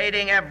 and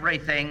pervading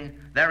everything,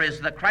 there is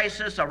the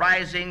crisis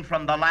arising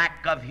from the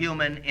lack of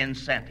human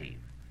incentive,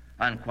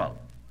 unquote.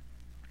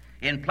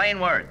 In plain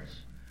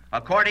words,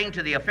 according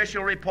to the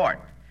official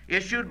report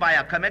issued by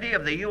a committee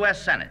of the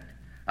U.S. Senate,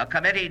 a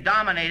committee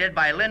dominated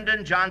by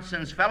Lyndon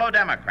Johnson's fellow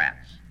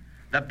Democrats,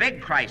 the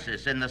big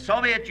crisis in the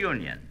Soviet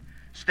Union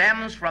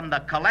stems from the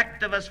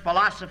collectivist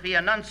philosophy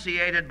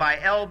enunciated by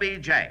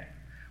LBJ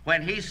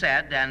when he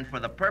said, and for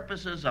the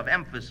purposes of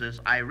emphasis,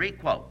 I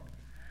requote,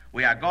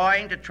 "We are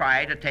going to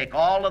try to take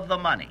all of the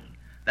money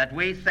that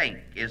we think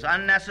is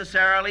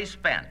unnecessarily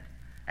spent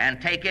and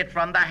take it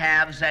from the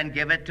haves and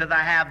give it to the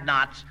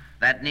have-nots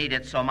that need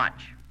it so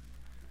much."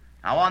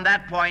 Now, on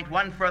that point,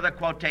 one further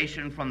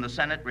quotation from the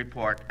Senate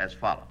report as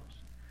follows.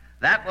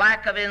 That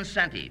lack of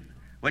incentive,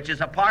 which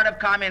is a part of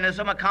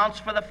communism, accounts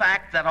for the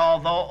fact that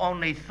although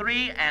only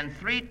 3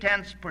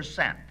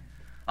 3/10%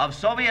 of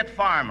Soviet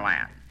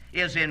farmland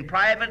is in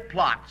private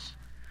plots,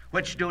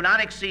 which do not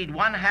exceed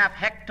 1/2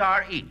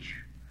 hectare each,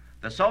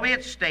 the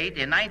Soviet state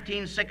in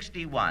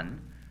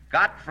 1961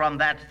 got from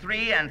that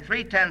 3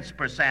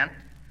 3/10%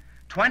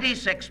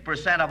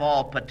 26% of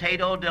all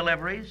potato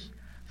deliveries,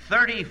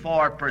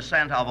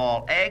 34% of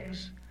all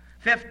eggs,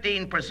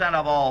 15%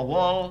 of all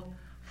wool,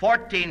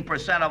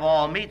 14% of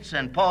all meats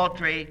and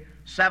poultry,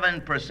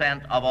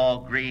 7% of all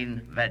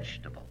green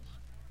vegetables,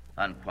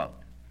 unquote.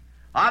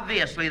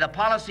 Obviously, the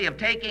policy of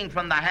taking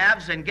from the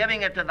haves and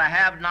giving it to the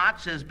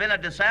have-nots has been a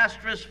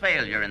disastrous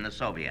failure in the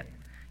Soviet,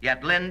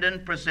 yet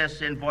Lyndon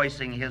persists in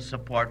voicing his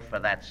support for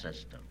that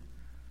system.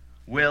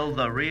 Will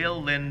the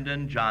real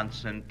Lyndon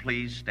Johnson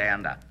please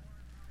stand up?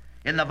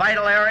 In the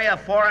vital area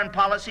of foreign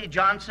policy,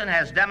 Johnson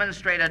has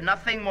demonstrated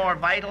nothing more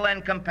vital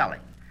and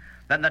compelling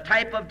than the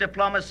type of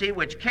diplomacy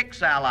which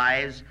kicks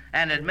allies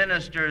and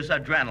administers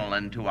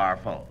adrenaline to our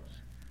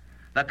foes.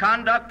 The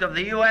conduct of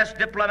the U.S.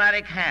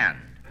 diplomatic hand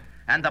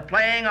and the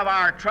playing of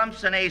our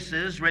trumps and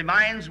aces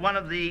reminds one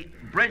of the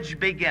bridge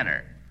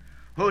beginner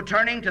who,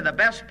 turning to the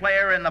best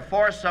player in the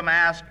foursome,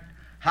 asked,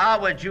 "How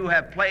would you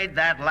have played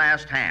that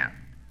last hand?"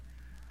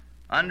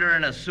 "Under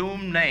an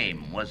assumed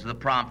name," was the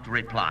prompt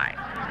reply.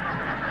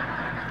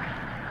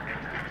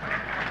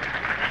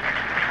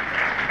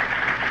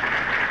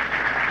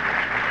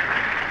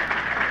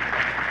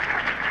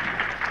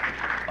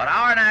 But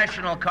our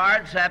national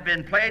cards have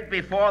been played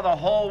before the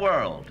whole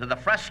world, to the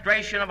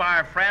frustration of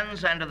our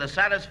friends and to the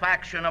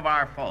satisfaction of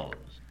our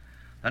foes.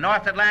 The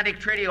North Atlantic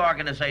Treaty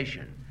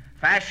Organization,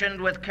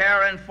 fashioned with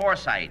care and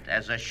foresight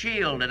as a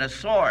shield and a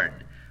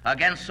sword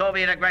against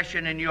Soviet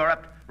aggression in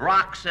Europe,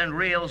 rocks and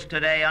reels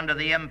today under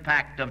the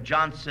impact of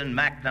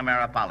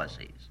Johnson-McNamara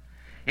policies.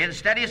 In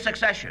steady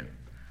succession,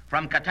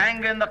 from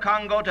Katanga in the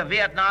Congo to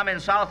Vietnam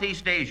in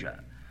Southeast Asia,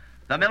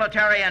 the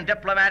military and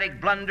diplomatic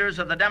blunders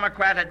of the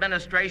Democrat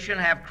administration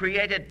have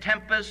created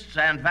tempests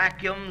and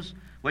vacuums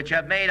which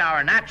have made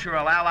our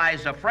natural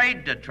allies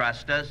afraid to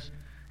trust us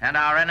and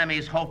our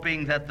enemies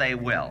hoping that they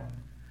will.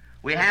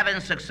 We have in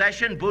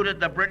succession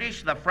booted the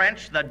British, the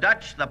French, the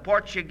Dutch, the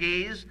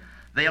Portuguese,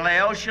 the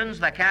Laotians,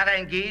 the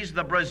Katangese,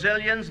 the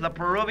Brazilians, the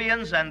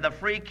Peruvians, and the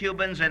free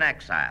Cubans in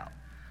exile,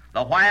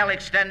 the while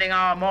extending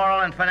our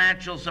moral and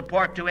financial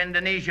support to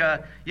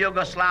Indonesia,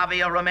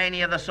 Yugoslavia,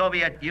 Romania, the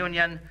Soviet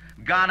Union,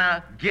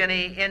 Ghana,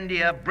 Guinea,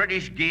 India,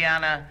 British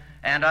Guiana,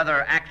 and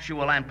other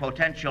actual and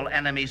potential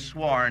enemies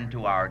sworn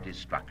to our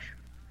destruction.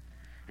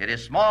 It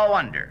is small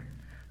wonder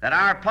that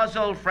our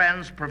puzzled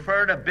friends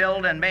prefer to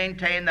build and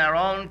maintain their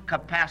own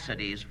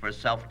capacities for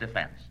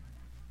self-defense.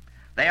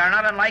 They are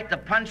not unlike the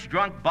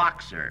punch-drunk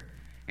boxer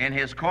in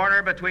his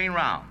corner between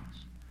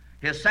rounds.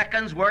 His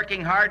seconds,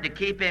 working hard to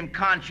keep him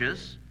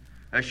conscious,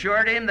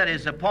 assured him that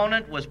his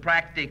opponent was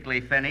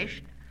practically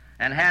finished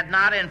and had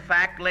not, in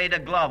fact, laid a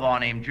glove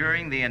on him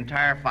during the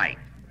entire fight.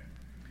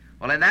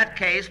 Well, in that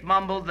case,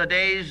 mumbled the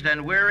dazed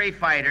and weary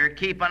fighter,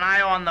 "Keep an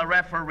eye on the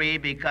referee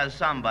because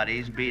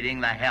somebody's beating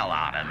the hell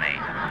out of me."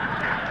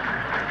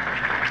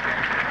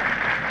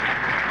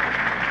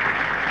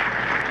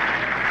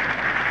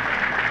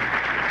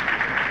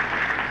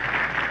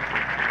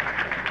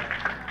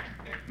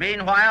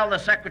 Meanwhile, the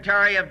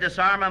Secretary of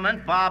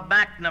Disarmament, Bob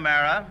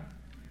McNamara,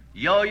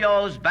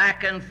 yo-yos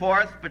back and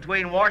forth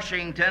between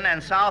Washington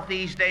and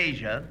Southeast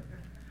Asia,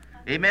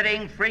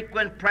 emitting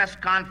frequent press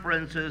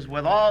conferences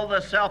with all the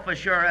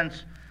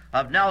self-assurance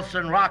of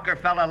Nelson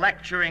Rockefeller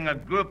lecturing a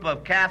group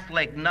of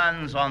Catholic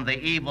nuns on the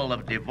evil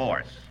of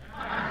divorce.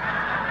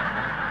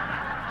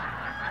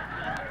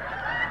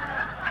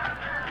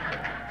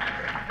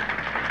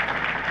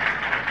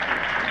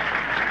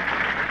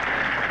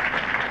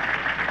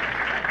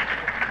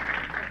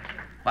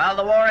 While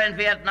the war in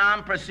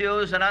Vietnam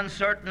pursues an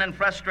uncertain and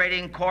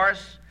frustrating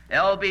course,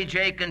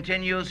 LBJ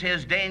continues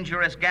his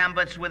dangerous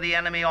gambits with the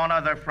enemy on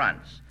other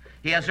fronts.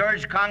 He has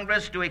urged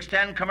Congress to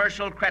extend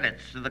commercial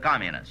credits to the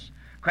communists,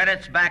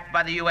 credits backed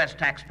by the U.S.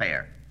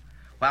 taxpayer.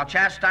 While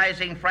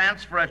chastising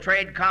France for a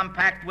trade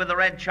compact with the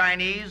Red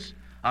Chinese,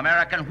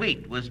 American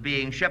wheat was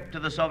being shipped to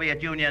the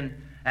Soviet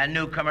Union and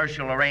new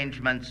commercial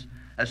arrangements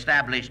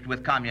established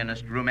with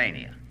communist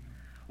Romania.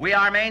 We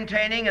are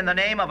maintaining, in the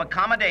name of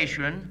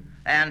accommodation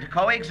and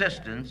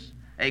coexistence,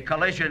 a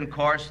collision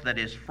course that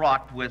is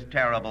fraught with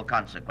terrible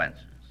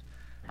consequences.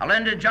 Now,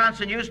 Lyndon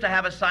Johnson used to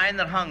have a sign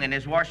that hung in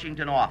his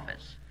Washington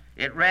office.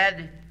 It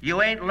read,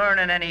 "You ain't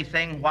learning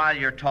anything while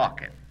you're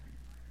talking,"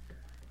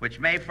 which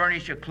may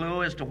furnish a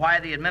clue as to why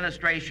the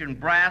administration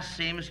brass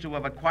seems to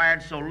have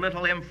acquired so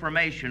little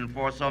information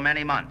for so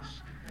many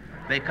months,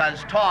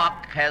 because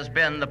talk has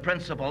been the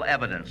principal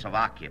evidence of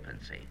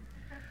occupancy.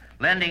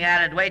 Lending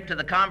added weight to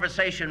the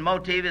conversation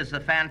motive is the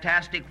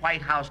fantastic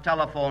White House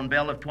telephone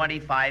bill of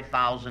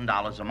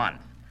 $25,000 a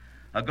month,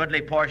 a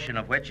goodly portion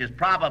of which is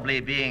probably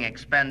being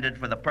expended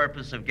for the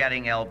purpose of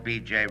getting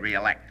LBJ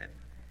reelected.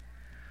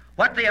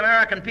 What the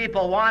American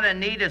people want and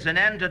need is an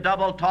end to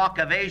double talk,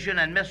 evasion,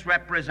 and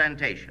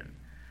misrepresentation.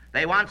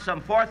 They want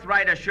some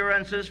forthright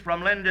assurances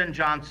from Lyndon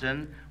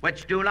Johnson,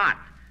 which do not,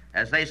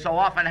 as they so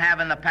often have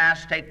in the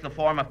past, take the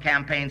form of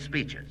campaign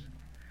speeches.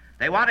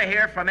 They want to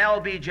hear from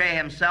LBJ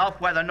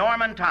himself whether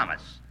Norman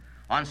Thomas,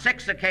 on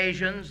 6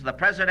 occasions the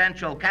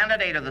presidential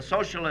candidate of the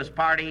Socialist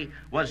Party,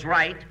 was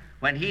right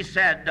when he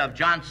said of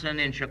Johnson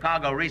in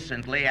Chicago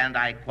recently, and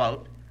I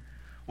quote,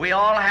 "We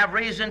all have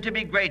reason to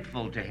be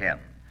grateful to him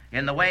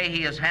in the way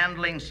he is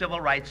handling civil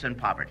rights and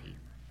poverty.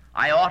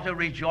 I ought to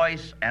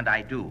rejoice, and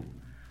I do.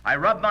 I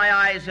rub my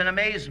eyes in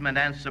amazement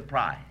and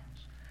surprise.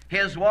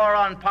 His war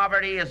on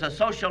poverty is a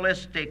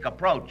socialistic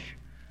approach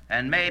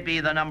and may be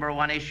the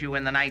 #1 issue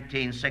in the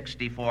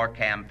 1964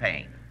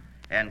 campaign,"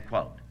 end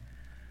quote.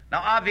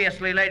 Now,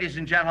 obviously, ladies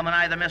and gentlemen,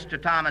 either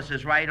Mr. Thomas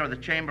is right or the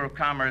Chamber of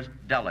Commerce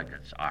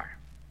delegates are.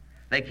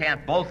 They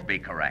can't both be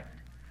correct.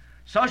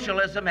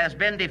 Socialism has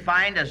been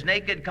defined as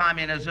naked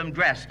communism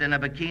dressed in a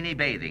bikini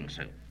bathing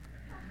suit.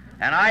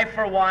 And I,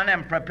 for one,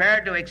 am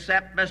prepared to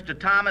accept Mr.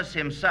 Thomas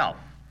himself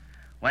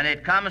when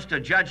it comes to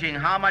judging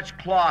how much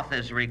cloth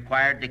is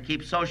required to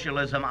keep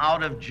socialism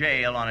out of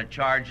jail on a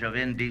charge of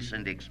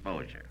indecent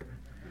exposure.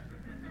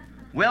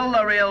 Will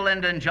the real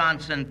Lyndon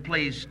Johnson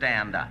please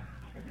stand up?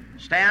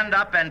 Stand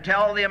up and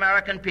tell the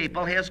American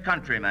people, his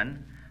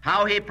countrymen,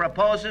 how he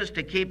proposes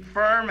to keep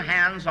firm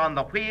hands on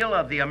the wheel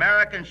of the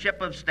American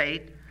ship of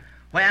state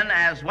when,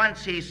 as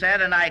once he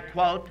said, and I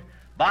quote,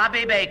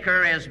 "Bobby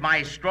Baker is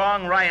my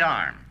strong right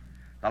arm,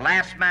 the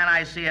last man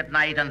I see at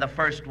night and the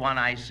first one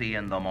I see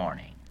in the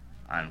morning,"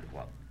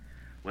 unquote.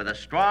 With a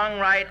strong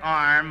right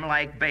arm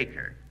like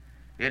Baker,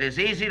 it is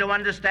easy to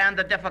understand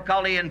the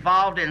difficulty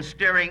involved in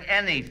steering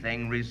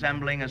anything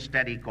resembling a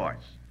steady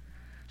course.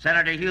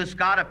 Senator Hugh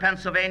Scott of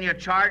Pennsylvania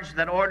charged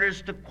that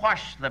orders to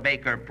quash the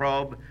Baker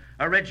probe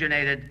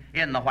originated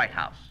in the White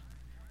House.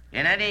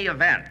 In any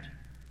event,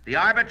 the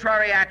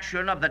arbitrary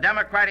action of the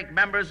Democratic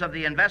members of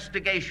the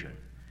investigation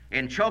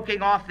in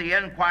choking off the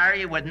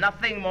inquiry with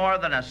nothing more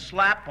than a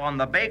slap on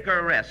the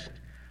Baker wrist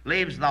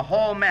leaves the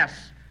whole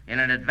mess in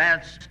an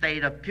advanced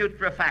state of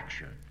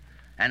putrefaction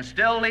and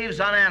still leaves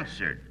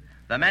unanswered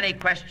the many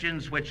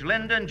questions which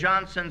Lyndon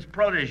Johnson's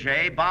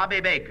protege, Bobby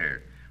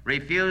Baker,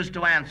 refused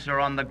to answer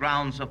on the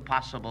grounds of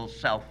possible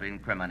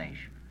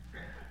self-incrimination.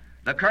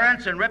 The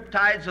currents and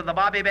riptides of the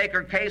Bobby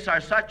Baker case are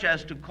such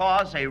as to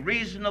cause a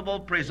reasonable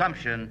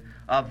presumption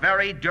of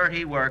very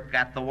dirty work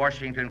at the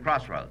Washington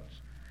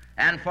crossroads.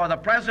 And for the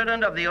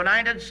President of the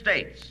United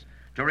States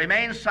to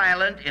remain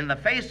silent in the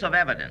face of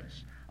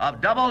evidence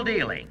of double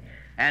dealing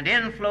and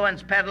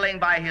influence peddling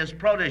by his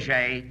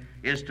protege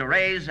is to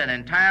raise an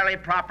entirely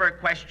proper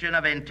question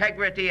of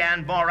integrity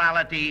and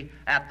morality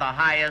at the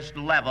highest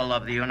level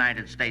of the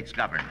United States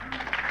government.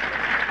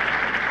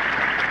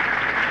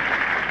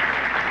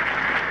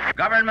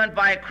 Government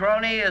by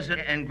crony is an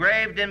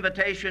engraved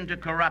invitation to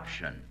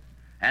corruption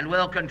and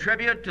will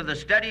contribute to the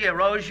steady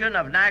erosion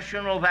of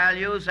national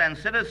values and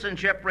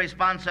citizenship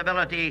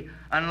responsibility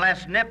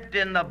unless nipped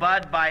in the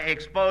bud by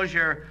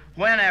exposure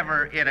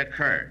whenever it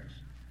occurs.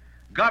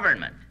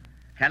 Government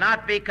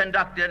cannot be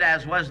conducted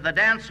as was the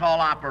dance hall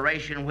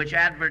operation which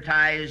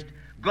advertised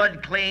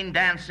good, clean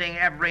dancing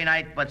every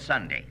night but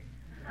Sunday.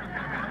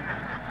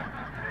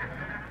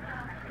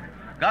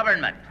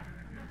 Government,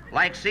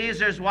 like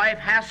Caesar's wife,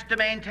 has to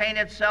maintain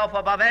itself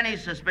above any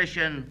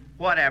suspicion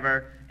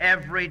whatever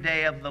every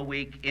day of the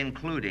week,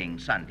 including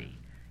Sunday,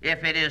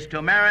 if it is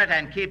to merit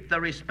and keep the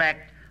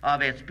respect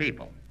of its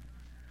people.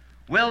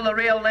 Will the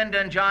real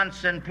Lyndon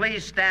Johnson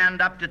please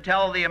stand up to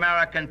tell the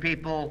American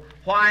people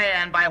why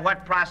and by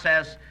what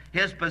process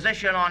his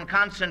position on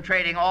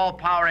concentrating all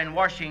power in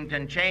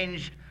Washington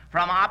changed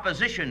from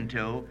opposition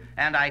to,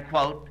 and I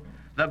quote,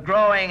 the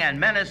growing and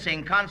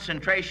menacing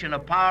concentration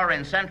of power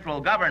in central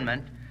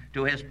government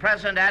to his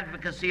present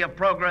advocacy of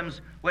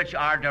programs which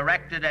are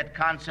directed at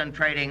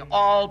concentrating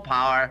all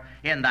power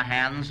in the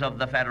hands of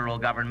the federal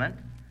government.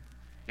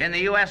 In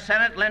the U.S.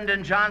 Senate,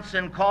 Lyndon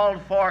Johnson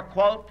called for,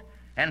 quote,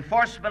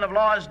 enforcement of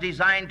laws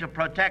designed to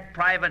protect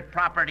private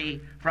property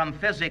from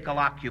physical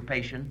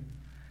occupation.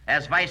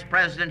 As Vice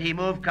President, he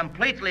moved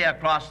completely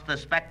across the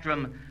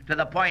spectrum to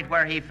the point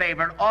where he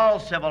favored all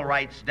civil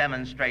rights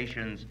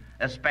demonstrations,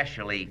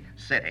 especially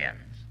sit-ins.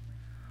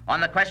 On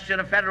the question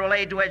of federal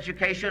aid to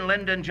education,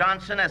 Lyndon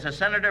Johnson, as a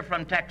senator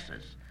from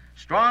Texas,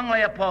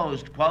 strongly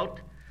opposed,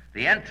 quote,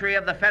 the entry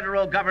of the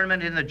federal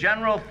government in the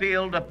general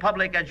field of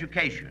public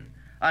education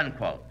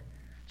unquote.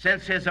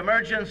 Since his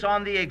emergence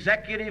on the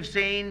executive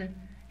scene,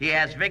 he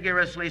has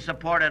vigorously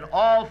supported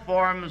all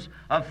forms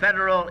of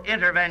federal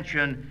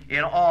intervention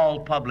in all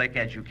public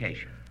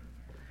education.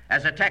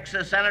 As a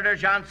Texas senator,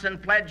 Johnson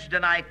pledged,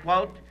 and I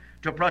quote,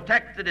 to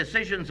protect the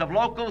decisions of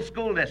local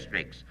school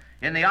districts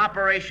in the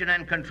operation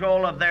and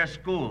control of their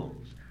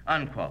schools,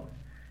 unquote.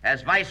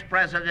 As vice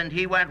president,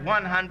 he went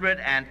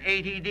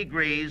 180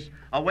 degrees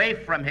away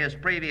from his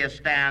previous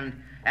stand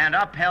and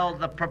upheld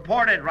the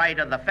purported right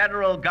of the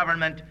federal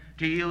government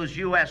to use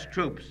U.S.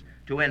 troops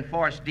to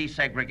enforce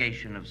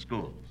desegregation of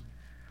schools.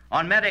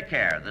 On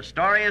Medicare, the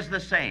story is the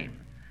same.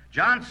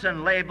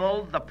 Johnson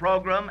labeled the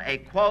program a,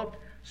 quote,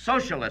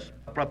 socialist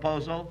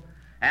proposal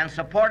and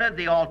supported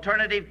the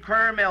alternative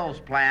Kerr-Mills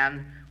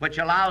plan, which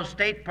allows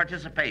state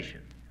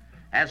participation.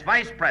 As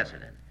vice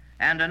president,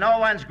 and to no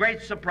one's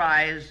great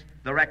surprise,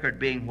 the record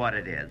being what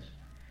it is,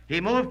 he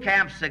moved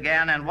camps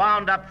again and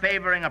wound up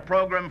favoring a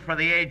program for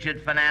the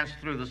aged financed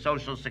through the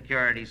Social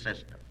Security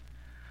system.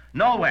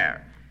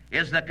 Nowhere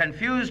is the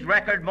confused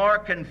record more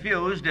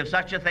confused, if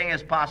such a thing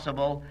is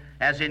possible,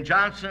 as in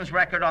Johnson's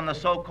record on the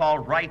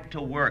so-called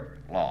right-to-work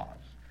laws.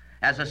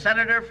 As a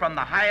senator from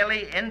the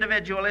highly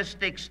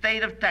individualistic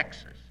state of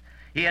Texas,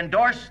 he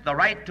endorsed the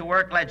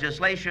right-to-work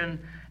legislation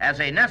as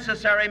a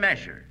necessary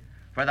measure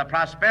for the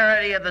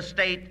prosperity of the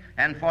state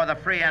and for the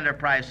free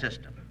enterprise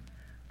system.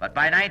 But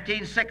by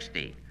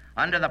 1960,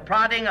 under the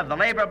prodding of the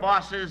labor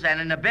bosses and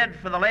in a bid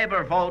for the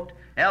labor vote,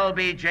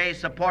 LBJ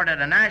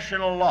supported a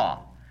national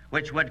law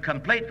which would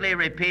completely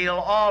repeal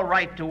all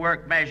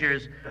right-to-work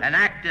measures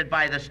enacted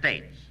by the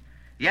states.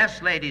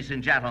 Yes, ladies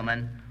and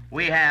gentlemen,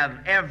 we have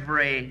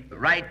every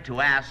right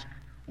to ask,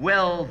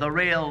 will the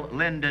real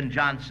Lyndon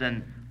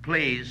Johnson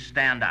please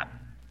stand up?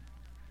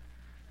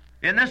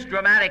 In this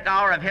dramatic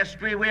hour of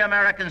history, we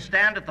Americans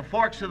stand at the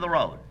forks of the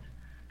road.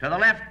 To the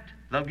left,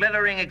 the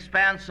glittering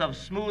expanse of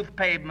smooth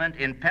pavement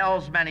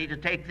impels many to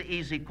take the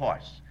easy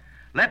course.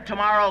 Let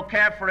tomorrow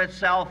care for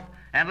itself,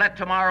 and let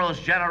tomorrow's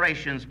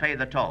generations pay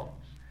the tolls.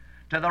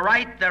 To the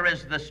right, there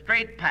is the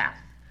straight path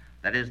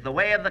that is the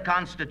way of the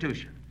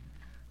Constitution.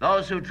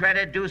 Those who tread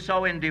it do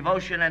so in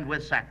devotion and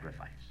with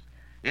sacrifice.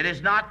 It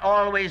is not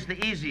always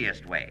the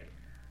easiest way,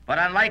 but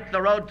unlike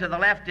the road to the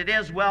left, it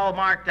is well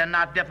marked and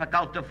not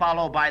difficult to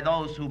follow by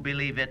those who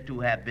believe it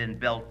to have been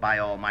built by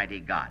Almighty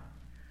God.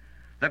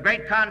 The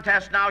great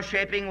contest now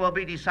shaping will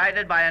be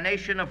decided by a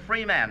nation of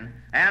free men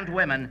and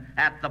women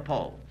at the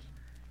polls.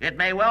 It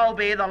may well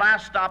be the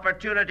last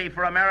opportunity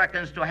for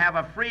Americans to have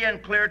a free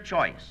and clear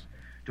choice,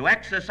 to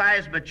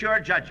exercise mature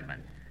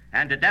judgment,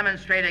 and to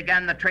demonstrate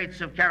again the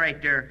traits of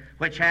character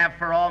which have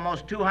for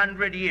almost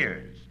 200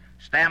 years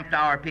stamped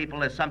our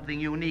people as something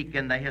unique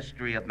in the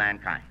history of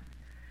mankind.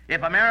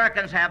 If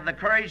Americans have the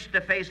courage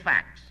to face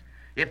facts,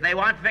 if they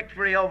want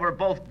victory over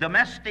both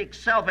domestic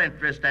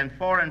self-interest and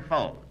foreign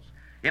foes,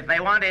 if they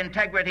want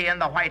integrity in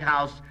the White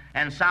House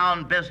and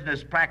sound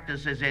business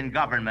practices in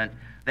government,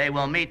 they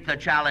will meet the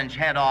challenge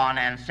head-on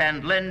and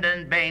send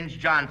Lyndon Baines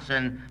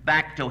Johnson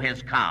back to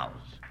his cows.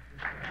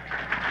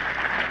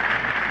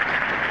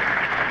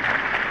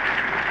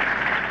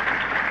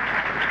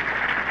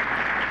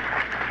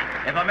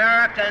 If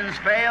Americans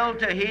fail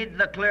to heed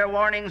the clear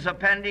warnings of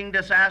pending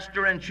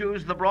disaster and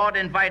choose the broad,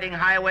 inviting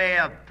highway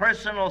of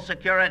personal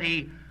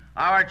security,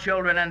 our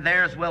children and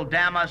theirs will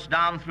damn us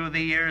down through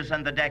the years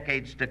and the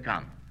decades to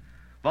come.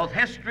 Both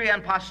history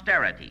and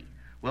posterity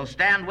will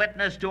stand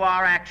witness to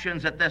our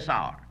actions at this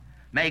hour.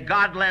 May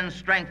God lend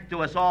strength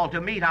to us all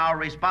to meet our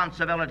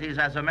responsibilities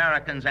as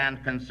Americans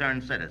and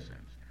concerned citizens.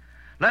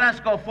 Let us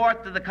go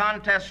forth to the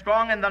contest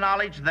strong in the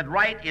knowledge that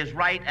right is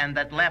right and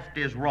that left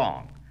is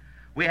wrong.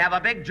 We have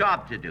a big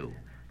job to do,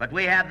 but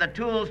we have the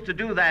tools to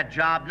do that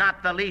job,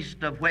 not the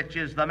least of which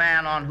is the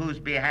man on whose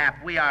behalf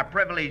we are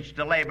privileged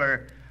to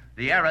labor,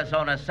 the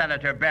Arizona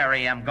Senator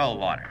Barry M.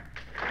 Goldwater.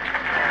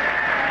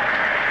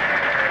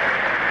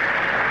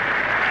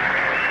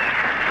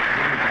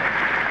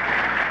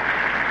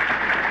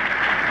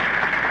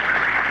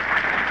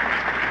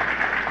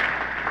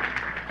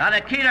 Now,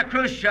 Nikita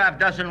Khrushchev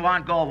doesn't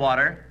want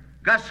Goldwater.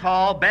 Gus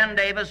Hall, Ben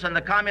Davis, and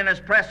the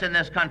communist press in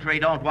this country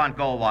don't want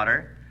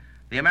Goldwater.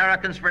 The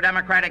Americans for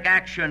Democratic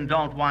Action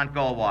don't want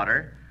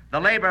Goldwater. The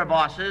labor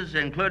bosses,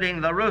 including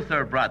the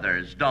Reuther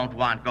brothers, don't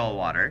want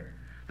Goldwater.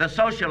 The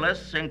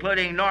socialists,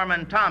 including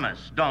Norman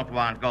Thomas, don't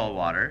want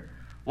Goldwater.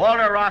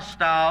 Walter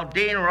Rostow,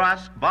 Dean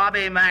Rusk,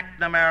 Bobby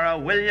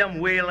McNamara, William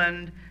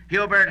Wieland,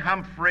 Hubert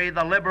Humphrey,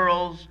 the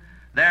liberals,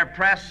 their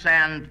press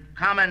and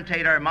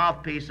commentator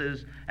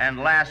mouthpieces, and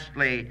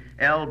lastly,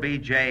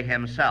 LBJ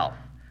himself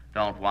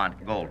don't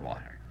want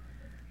Goldwater.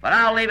 But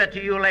I'll leave it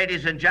to you,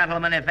 ladies and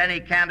gentlemen, if any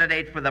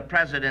candidate for the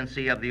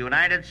presidency of the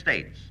United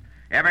States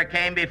ever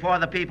came before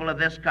the people of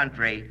this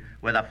country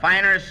with a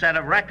finer set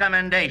of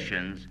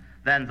recommendations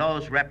than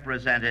those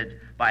represented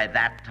by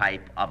that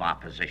type of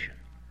opposition.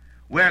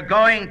 We're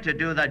going to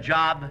do the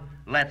job.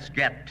 Let's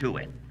get to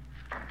it.